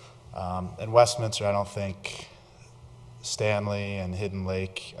park. And Westminster, I don't think Stanley and Hidden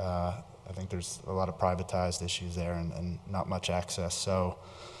Lake, I think there's a lot of privatized issues there and not much access. So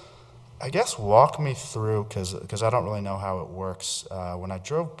I guess walk me through, because I don't really know how it works. When I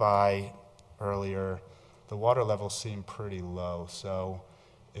drove by earlier, the water levels seem pretty low. So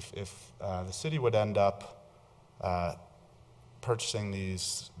if the city would end up purchasing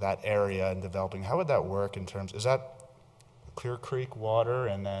that area and developing, how would that work in terms, is that Clear Creek water?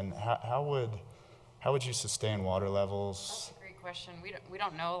 And then how would you sustain water levels? That's a great question. We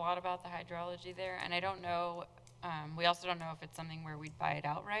don't know a lot about the hydrology there, and I don't know, we also don't know if it's something where we'd buy it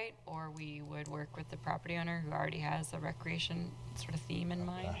outright or we would work with the property owner who already has a recreation sort of theme in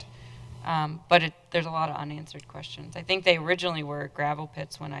mind. But there's a lot of unanswered questions. I think they originally were gravel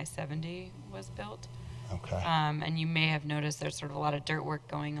pits when I-70 was built. Okay. And you may have noticed there's sort of a lot of dirt work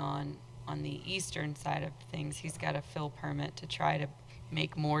going on the eastern side of things. He's got a fill permit to try to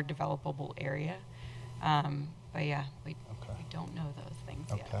make more developable area. But yeah, we don't know those things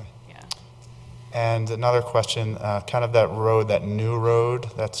yet. Okay. Yeah. And another question, kind of that new road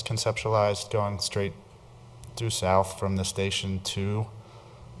that's conceptualized going straight due south from the station to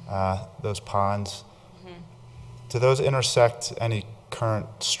those ponds. Do those intersect any current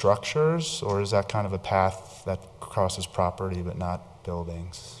structures, or is that kind of a path that crosses property but not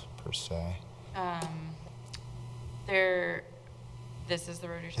buildings per se? This is the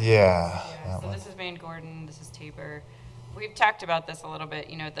road you're talking Yeah. about? So this is Van Gordon, this is Tabor. We've talked about this a little bit,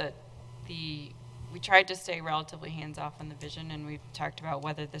 we tried to stay relatively hands-off on the vision, and we've talked about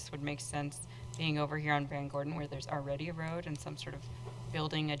whether this would make sense being over here on Van Gordon where there's already a road and some sort of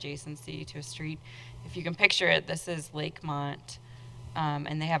building adjacency to a street. If you can picture it, this is Lakemont,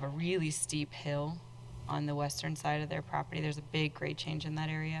 and they have a really steep hill on the western side of their property. There's a big grade change in that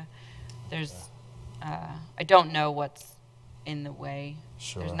area. I don't know what's in the way.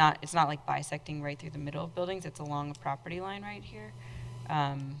 Sure. It's not like bisecting right through the middle of buildings. It's along a property line right here.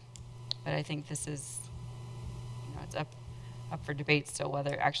 But I think this is, it's up for debate still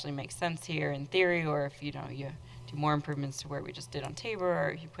whether it actually makes sense here in theory, or if you do more improvements to where we just did on Tabor, or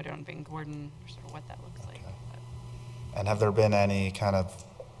if you put it on Van Gordon, or sort of what that looks like. But And have there been any kind of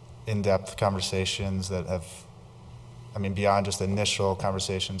in-depth conversations that have, I mean, beyond just initial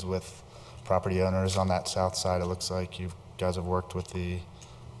conversations with property owners on that south side? It looks like you guys have worked with the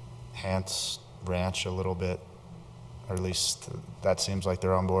Hance Ranch a little bit, or at least that seems like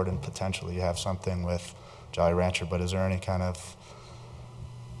they're on board, and potentially you have something with Jolly Rancher, but is there any kind of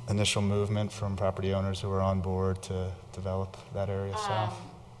initial movement from property owners who are on board to develop that area south?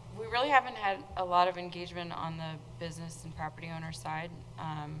 We really haven't had a lot of engagement on the business and property owner side,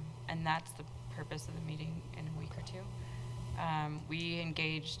 and that's the purpose of the meeting in a week or two. We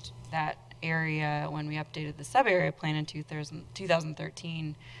engaged that area when we updated the sub-area plan in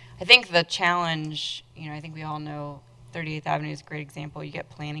 2013. I think the challenge, I think we all know 38th Avenue is a great example. You get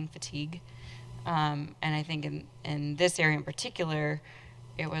planning fatigue. And I think in this area in particular,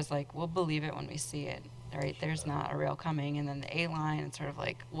 it was like, we'll believe it when we see it, right? There's not a rail coming. And then the A line, it's sort of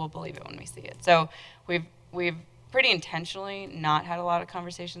like, we'll believe it when we see it. So we've pretty intentionally not had a lot of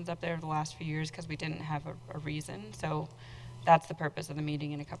conversations up there the last few years because we didn't have a reason. So that's the purpose of the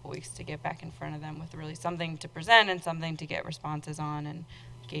meeting in a couple weeks, to get back in front of them with really something to present and something to get responses on and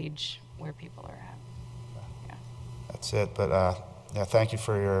gauge where people are at. Yeah. That's it, but yeah, thank you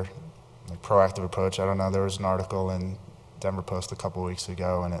for your proactive approach. I don't know, there was an article in Denver Post a couple weeks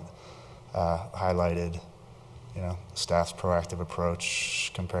ago, and it highlighted, staff's proactive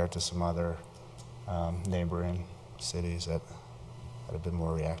approach compared to some other neighboring cities that have been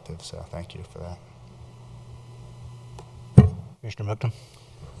more reactive. So thank you for that. Commissioner Mooktam?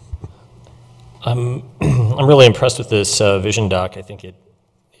 I'm really impressed with this vision doc. I think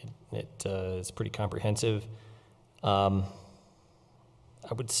it's pretty comprehensive. I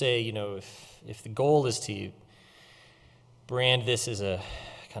would say, if the goal is to brand this as a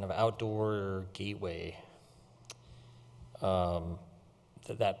kind of outdoor gateway,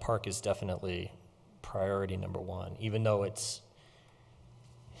 that park is definitely priority number one, even though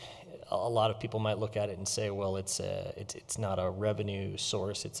a lot of people might look at it and say, well, it's not a revenue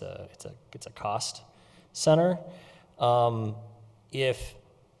source, it's a cost center. If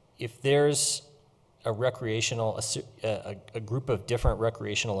there's a group of different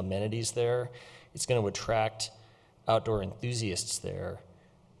recreational amenities there, it's going to attract outdoor enthusiasts there,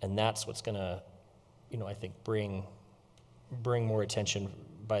 and that's what's going to, I think, bring more attention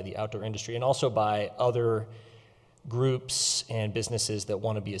by the outdoor industry and also by other groups and businesses that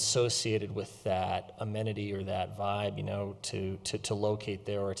want to be associated with that amenity or that vibe, to locate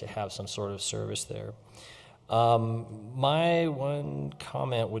there or to have some sort of service there. My one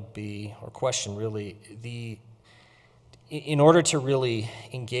comment would be, or question really, in order to really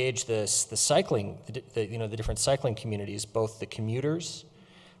engage the cycling, the different cycling communities, both the commuters,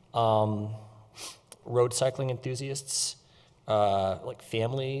 road cycling enthusiasts, like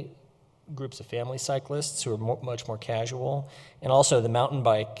groups of family cyclists who are much more casual, and also the mountain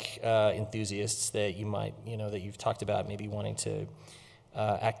bike enthusiasts that that you've talked about maybe wanting to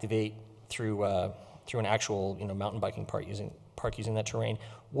activate through an actual mountain biking park using that terrain.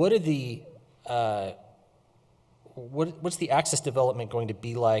 What are what's the access development going to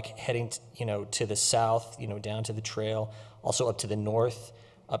be like heading to the south, down to the trail, also up to the north,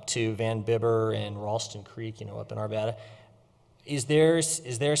 up to Van Bibber and Ralston Creek, up in Arvada? Is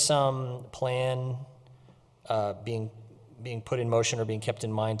there some plan being put in motion or being kept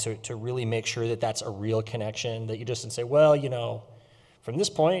in mind to really make sure that that's a real connection, that you just say, well, from this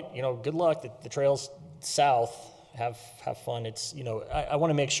point, good luck, the trail's south, have fun. It's, I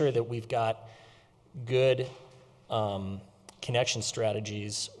want to make sure that we've got good connection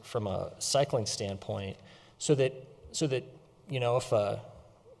strategies from a cycling standpoint, so that if a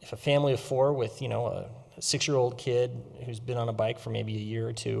family of four with a 6-year-old kid who's been on a bike for maybe a year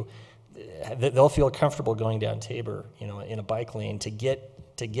or two, they'll feel comfortable going down Tabor, in a bike lane to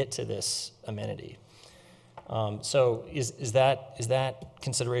get to this amenity. So is that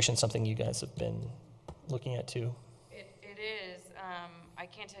consideration something you guys have been looking at too? It is. I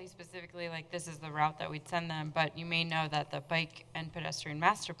can't tell you specifically, this is the route that we'd send them, but you may know that the bike and pedestrian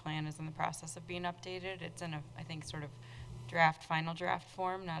master plan is in the process of being updated. It's in I think, sort of final draft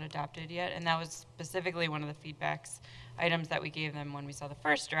form, not adopted yet, and that was specifically one of the feedbacks items that we gave them when we saw the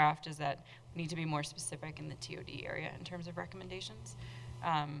first draft, is that we need to be more specific in the TOD area in terms of recommendations.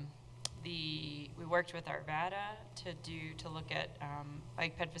 We worked with Arvada to look at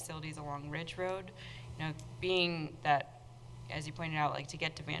bike ped facilities along Ridge Road. Being that, as you pointed out, to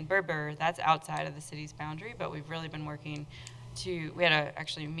get to Van Bibber, that's outside of the city's boundary, but we've really been working we had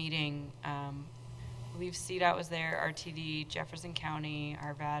actually a meeting, I believe CDOT was there, RTD, Jefferson County,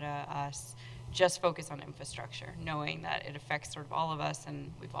 Arvada, us, just focus on infrastructure, knowing that it affects sort of all of us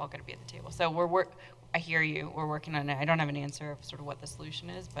and we've all got to be at the table. So I hear you, we're working on it. I don't have an answer of sort of what the solution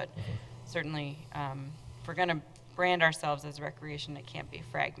is, but certainly if we're going to brand ourselves as recreation, it can't be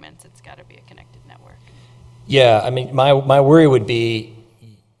fragments, it's got to be a connected network. Yeah, I mean, my worry would be,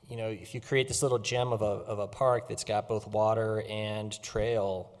 you know, if you create this little gem of a park that's got both water and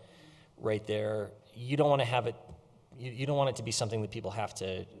trail right there, you don't want to have it, you don't want it to be something that people have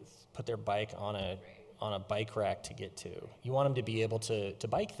to put their bike on a bike rack to get to. You want them to be able to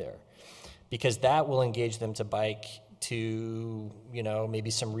bike there, because that will engage them to bike to, you know, maybe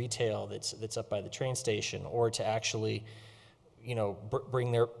some retail that's up by the train station, or to actually, you know,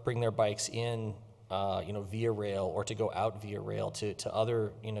 bring their bikes in, you know, via rail, or to go out via rail to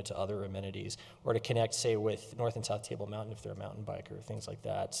other, you know, to other amenities, or to connect, say, with North and South Table Mountain if they're a mountain biker, things like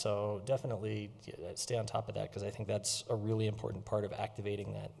that. So definitely stay on top of that, because I think that's a really important part of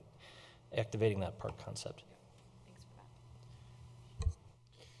activating that park concept. Thanks for that.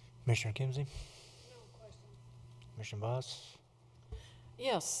 Commissioner Kimsey? Commissioner Boss?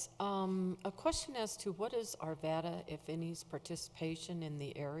 Yes, a question as to what is Arvada, if any's participation in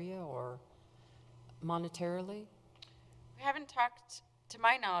the area or monetarily? We haven't talked, to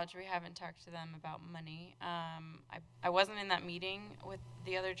my knowledge, we haven't talked to them about money. I wasn't in that meeting with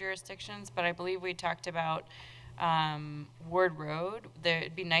the other jurisdictions, but I believe we talked about Ward Road.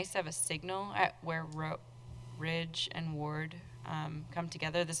 It'd be nice to have a signal at where Ridge and Ward come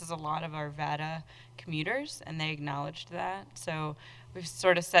together. This is a lot of Arvada commuters, and they acknowledged that. So we've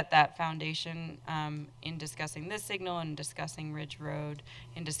sort of set that foundation in discussing this signal and discussing Ridge Road,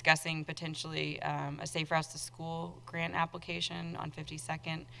 and discussing potentially a Safe Routes to School grant application on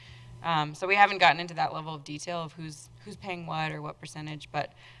 52nd. So we haven't gotten into that level of detail of who's paying what or what percentage,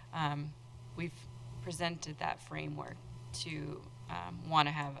 but we've presented that framework to want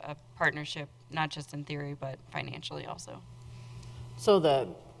to have a partnership, not just in theory, but financially also.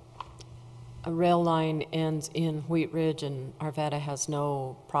 So a rail line ends in Wheat Ridge, and Arvada has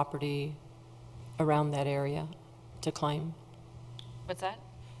no property around that area to claim? What's that?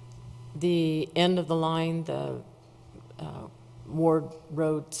 The end of the line, the Ward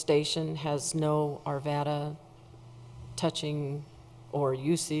Road station, has no Arvada touching or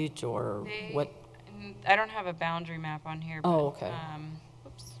usage or what? I don't have a boundary map on here. But, Oh, okay.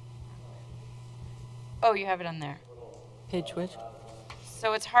 Oops. Oh, you have it on there. Page which?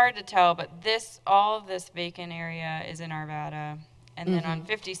 So it's hard to tell, but all of this vacant area is in Arvada. And then on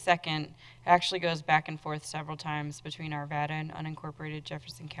 52nd, it actually goes back and forth several times between Arvada and unincorporated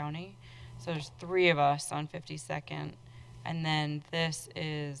Jefferson County. So there's 3 of us on 52nd. And then this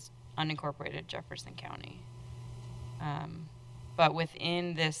is unincorporated Jefferson County. But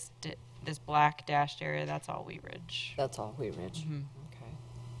within this black dashed area, that's all Wheat Ridge. That's all Wheat Ridge. Okay.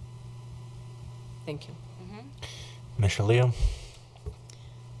 Thank you. Commissioner Leo?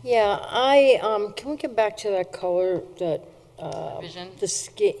 Yeah, can we get back to that color, that, Vision? the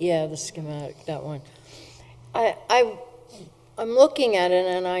schematic, that one. I'm looking at it,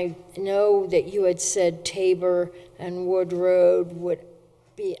 and I know that you had said Tabor and Wood Road would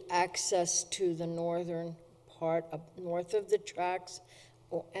be access to the northern part, north of the tracks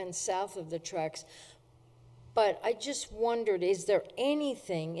and south of the tracks. But I just wondered, is there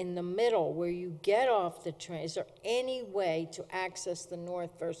anything in the middle where you get off the train? Is there any way to access the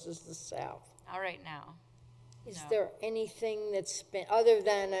north versus the south? Not right now. Is No. there anything that's been, other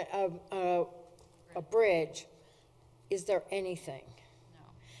than a bridge, is there anything? No.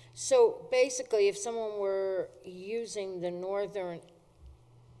 So basically, if someone were using the northern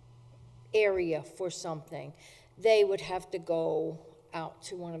area for something, they would have to go out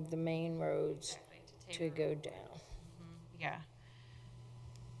to one of the main roads to go down. Yeah,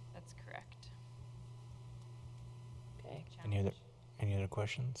 that's correct. Okay. Any other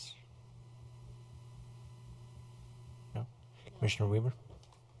questions? No? Commissioner Weaver?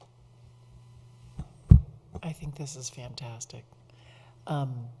 I think this is fantastic. But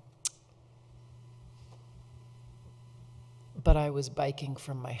I was biking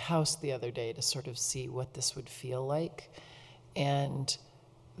from my house the other day to sort of see what this would feel like. And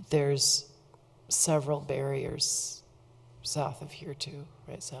there's several barriers south of here too,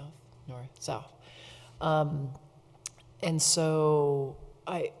 right? South, north, south. And so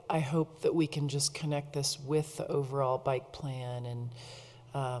I hope that we can just connect this with the overall bike plan, and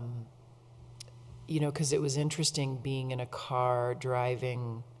you know, because it was interesting being in a car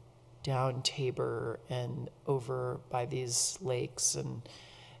driving down Tabor and over by these lakes, and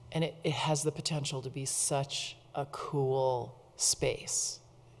it has the potential to be such a cool space,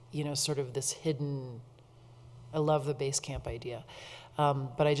 you know, sort of this hidden, I love the base camp idea.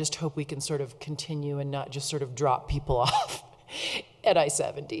 But I just hope we can sort of continue and not just sort of drop people off at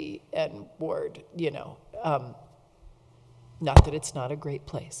I-70 and Ward, not that it's not a great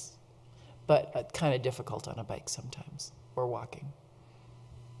place, but kind of difficult on a bike sometimes, or walking.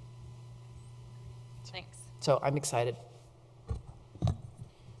 Thanks. So I'm excited.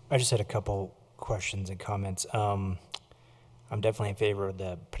 I just had a couple questions and comments. I'm definitely in favor of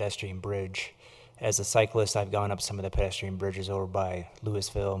the pedestrian bridge. As a cyclist, I've gone up some of the pedestrian bridges over by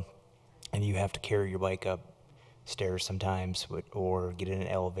Louisville, and you have to carry your bike up stairs sometimes, or get in an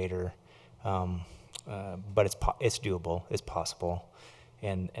elevator. But it's doable. It's possible,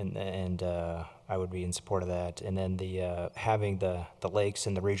 and I would be in support of that. And then the having the lakes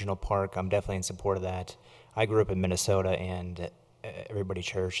in the regional park, I'm definitely in support of that. I grew up in Minnesota, and everybody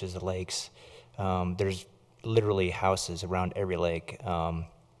cherishes the lakes. There's literally houses around every lake. And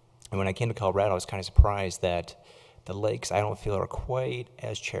when I came to Colorado, I was kind of surprised that the lakes, I don't feel, are quite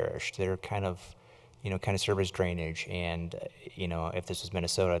as cherished. They're kind of serve as drainage. And, if this was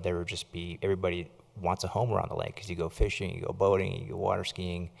Minnesota, there would just be, everybody wants a home around the lake because you go fishing, you go boating, you go water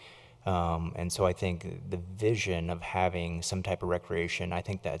skiing. And so I think the vision of having some type of recreation, I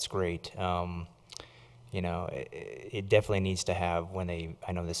think that's great. It definitely needs to have,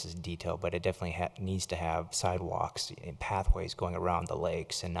 I know this is detailed, but it definitely needs to have sidewalks and pathways going around the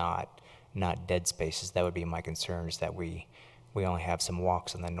lakes and not dead spaces. That would be my concern, is that we only have some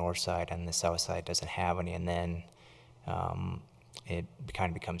walks on the north side and the south side doesn't have any, and then it kind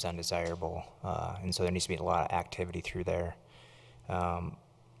of becomes undesirable. And so there needs to be a lot of activity through there.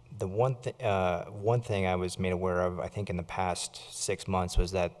 The one thing I was made aware of, I think in the past 6 months,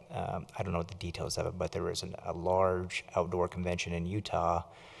 was that, I don't know the details of it, but there was a large outdoor convention in Utah,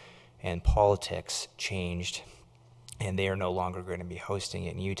 and politics changed, and they are no longer going to be hosting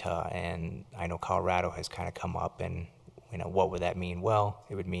it in Utah. And I know Colorado has kind of come up, and what would that mean? Well,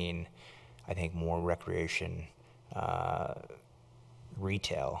 it would mean, I think, more recreation,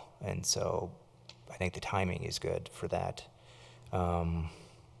 retail, and so I think the timing is good for that.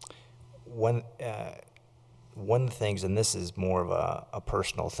 One of the things, and this is more of a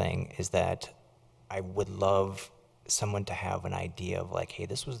personal thing, is that I would love someone to have an idea of, like, hey,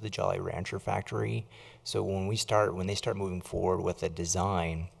 this was the Jolly Rancher factory. So when they start moving forward with a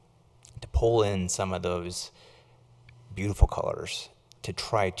design, to pull in some of those beautiful colors to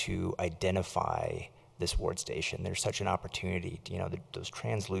try to identify this Ward station. There's such an opportunity, those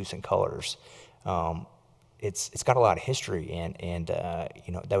translucent colors. It's got a lot of history, and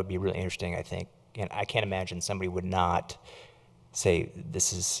that would be really interesting, I think. And I can't imagine somebody would not say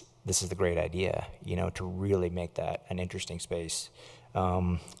this is the great idea, to really make that an interesting space.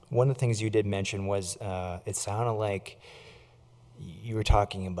 One of the things you did mention was, it sounded like you were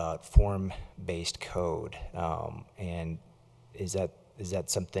talking about form-based code, and is that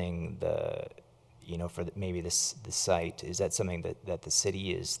something for maybe the site, is that something that the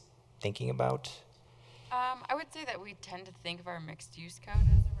city is thinking about? I would say that we tend to think of our mixed-use code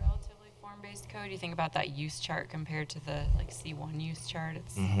as a relatively form-based code. You think about that use chart compared to the C1 use chart.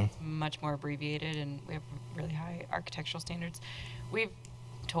 It's much more abbreviated, and we have really high architectural standards. We've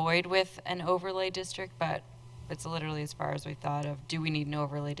toyed with an overlay district, but it's literally as far as we thought of, do we need an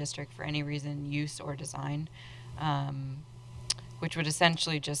overlay district for any reason, use or design, which would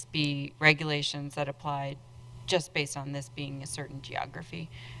essentially just be regulations that apply just based on this being a certain geography.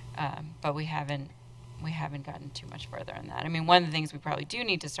 But we haven't gotten too much further on that. I mean, one of the things we probably do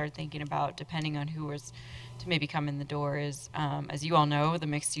need to start thinking about, depending on who is to maybe come in the door, is, as you all know, the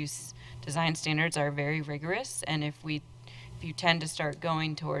mixed-use design standards are very rigorous, and if you tend to start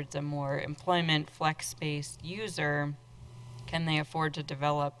going towards a more employment flex-based user, can they afford to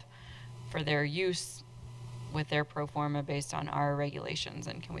develop for their use with their pro forma based on our regulations,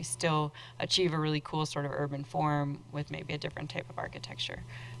 and can we still achieve a really cool sort of urban form with maybe a different type of architecture?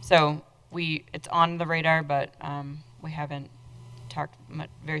 So it's on the radar, but we haven't talked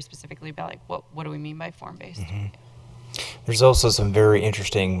very specifically about, like, what do we mean by form-based. There's also some very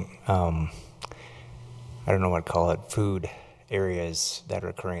interesting, I don't know what to call it, food areas that are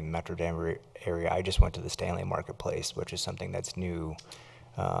occurring in the Metro Denver area. I just went to the Stanley Marketplace, which is something that's new,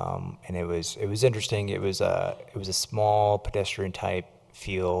 and it was interesting. It was a small pedestrian type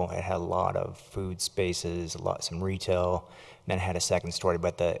feel. It had a lot of food spaces, some retail, and then it had a second story.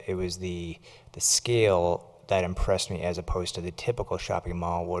 But it was the scale that impressed me, as opposed to the typical shopping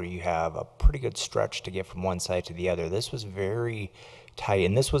mall where you have a pretty good stretch to get from one side to the other. This was very tight,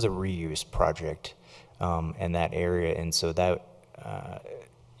 and this was a reuse project in that area, and so that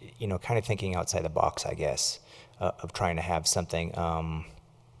kind of thinking outside the box, I guess, of trying to have something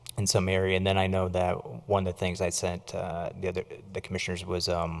in some area. And then I know that one of the things I sent the commissioners was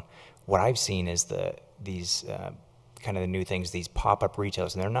what I've seen is these kind of the new things, these pop-up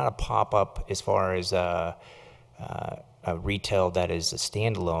retails, and they're not a pop-up as far as a retail that is a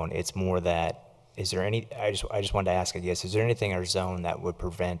standalone. It's more that, is there any, I just wanted to ask, I guess, is there anything in our zone that would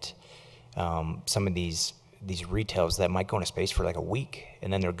prevent some of these retails that might go into space for like a week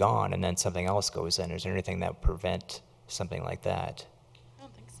and then they're gone and then something else goes in? Is there anything that would prevent something like that? I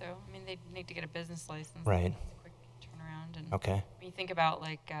don't think so. I mean, they need to get a business license. Right. It's a quick turnaround. And Okay. when you think about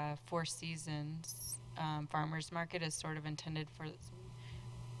like Four Seasons, farmers market is sort of intended for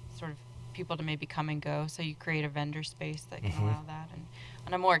sort of people to maybe come and go. So you create a vendor space that can allow that. And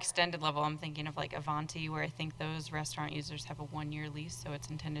on a more extended level, I'm thinking of like Avanti, where I think those restaurant users have a 1-year lease, so it's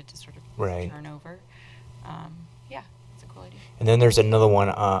intended to sort of turn over. Yeah, it's a cool idea. And then there's another one.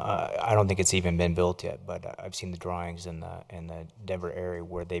 I don't think it's even been built yet, but I've seen the drawings in the Denver area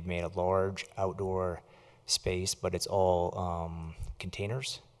where they've made a large outdoor space, but it's all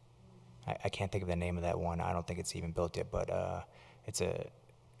containers. I can't think of the name of that one. I don't think it's even built yet, but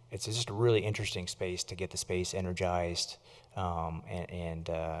it's just a really interesting space to get the space energized, and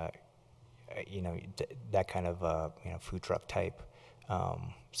you know, that kind of you know, food truck type.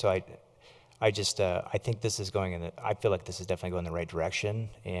 So I think this is going I feel like this is definitely going in the right direction,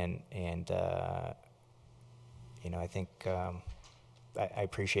 and you know, I think I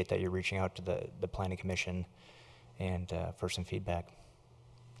appreciate that you're reaching out to the Planning Commission and for some feedback.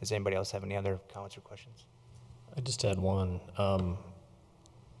 Does anybody else have any other comments or questions? I just had one.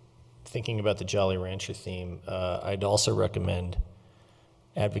 Thinking about the Jolly Rancher theme, I'd also recommend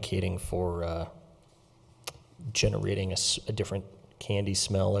advocating for generating a different candy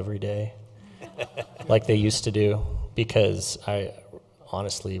smell every day, like they used to do, because I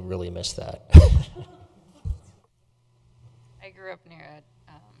honestly really miss that. I grew up near a,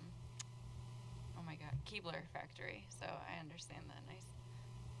 oh my God, Keebler factory, so I understand that.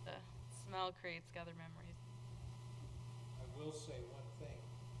 The smell creates gather memories. I will say one thing.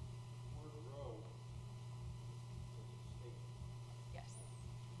 Ward Road is a state. Yes.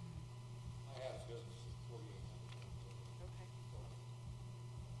 I have business at 4800. Okay.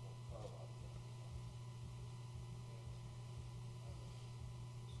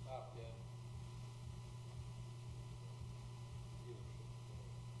 Stopped in.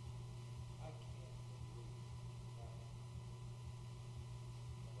 I can't believe that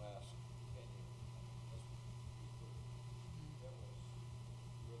the last 10 years, that was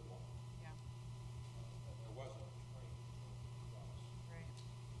real long. Yeah. And there wasn't a train across. Right.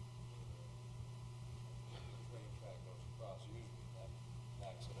 The train track goes across, usually that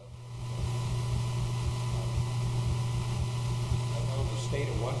backs it up. I know the state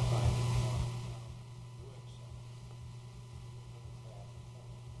at one time was doing something.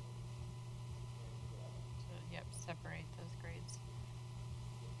 Yep, separate those grades.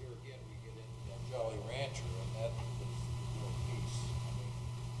 Here again, we get into that Jolly Rancher, and that was the real piece. I mean,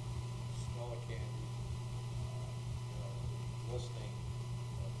 smell of candy, you know, listening,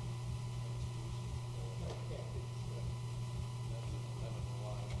 lemon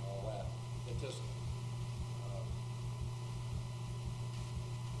lime and all that. It just,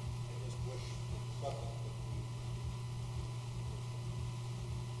 I just wish something that we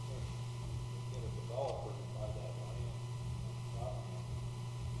get a developer to buy that land,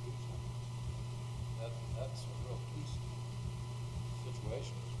 do something. That's a real piece of the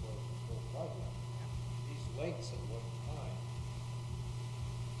situation as far as this whole project. These lakes at one time,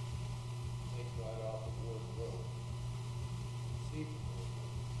 they right off of Ward Road. See from Ward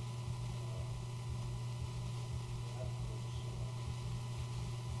Road. That was,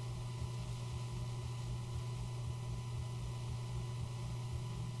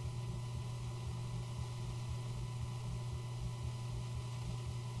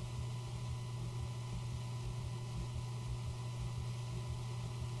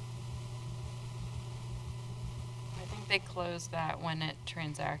 I think they closed that when it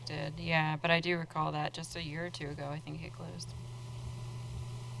transacted. Yeah, but I do recall that just a year or two ago, I think it closed.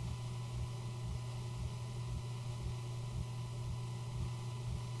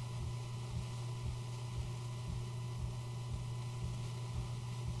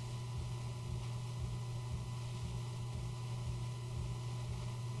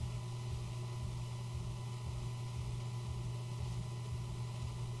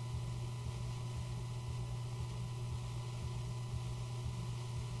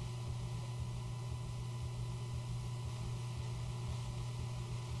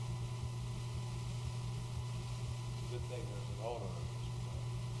 good thing there's an owner of this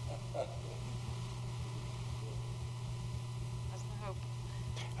place. That's the hope.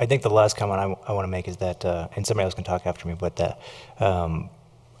 I think the last comment I want to make is that, and somebody else can talk after me, but that I'm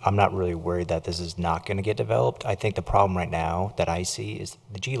not really worried that this is not going to get developed. I think the problem right now that I see is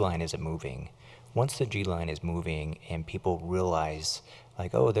the G line isn't moving. Once the G line is moving and people realize,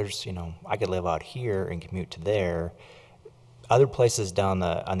 like, oh, there's, I could live out here and commute to there, other places on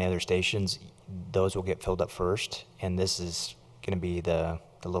the other stations, those will get filled up first, and this is going to be the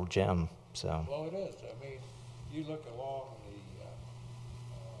little gem. So. Well, it is. I mean, you look along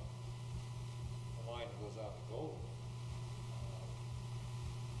the line that goes out to Gold,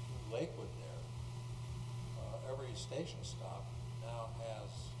 Lakewood there, every station stop now has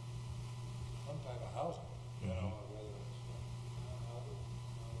some type of housing, whether it's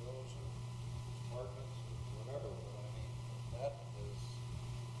condos or apartments or whatever. But I mean, that is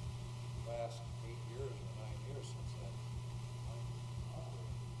the last 8 years or 9 years since that line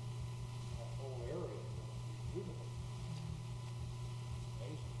operated. That whole area is beautiful.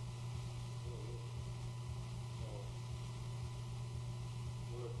 Amazing. It really is. So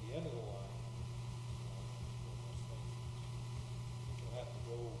we're at the end of the line. People have to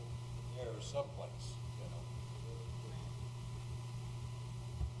go there someplace,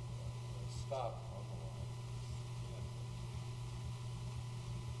 stop on the line.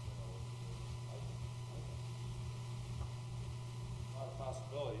 I think not a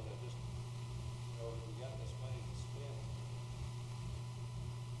possibility that just, we got this money to spend.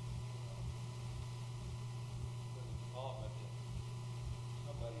 For the development that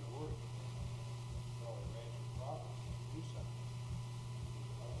somebody would, probably ranch your property and do something.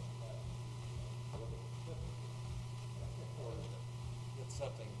 Or get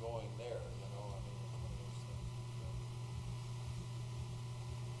something going there, I mean, it's one of those things.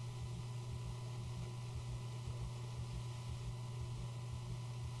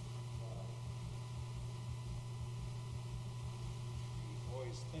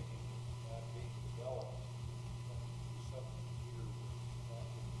 Always thinking that that being developed, do something here with that.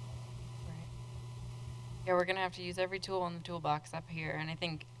 Right. Yeah, we're going to have to use every tool in the toolbox up here. And I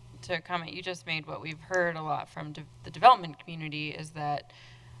think to a comment you just made, what we've heard a lot from the development community is that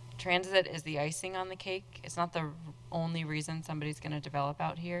transit is the icing on the cake. It's not the only reason somebody's going to develop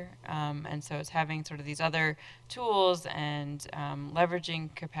out here. And so it's having sort of these other tools and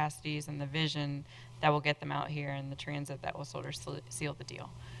leveraging capacities and the vision that will get them out here, and the transit that will sort of seal the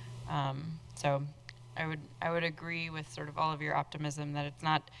deal. So I would agree with sort of all of your optimism that it's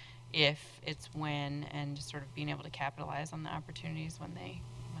not if, it's when, and just sort of being able to capitalize on the opportunities when they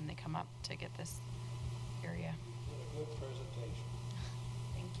come up to get this area. A good presentation.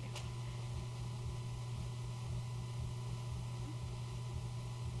 Thank you.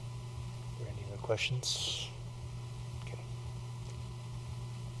 Are there any other questions? Okay.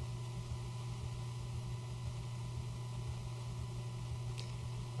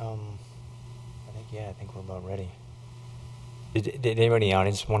 I think we're about ready. Did anybody in the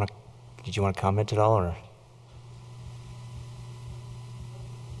audience did you want to comment at all, or?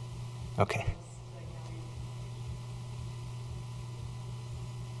 Okay.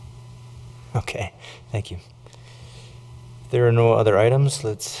 Okay, thank you. If there are no other items,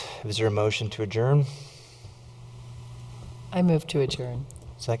 is there a motion to adjourn? I move to adjourn.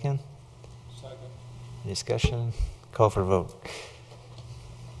 Second? Second. Any discussion? Call for a vote.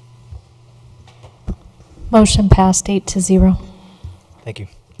 Motion passed 8-0. Thank you.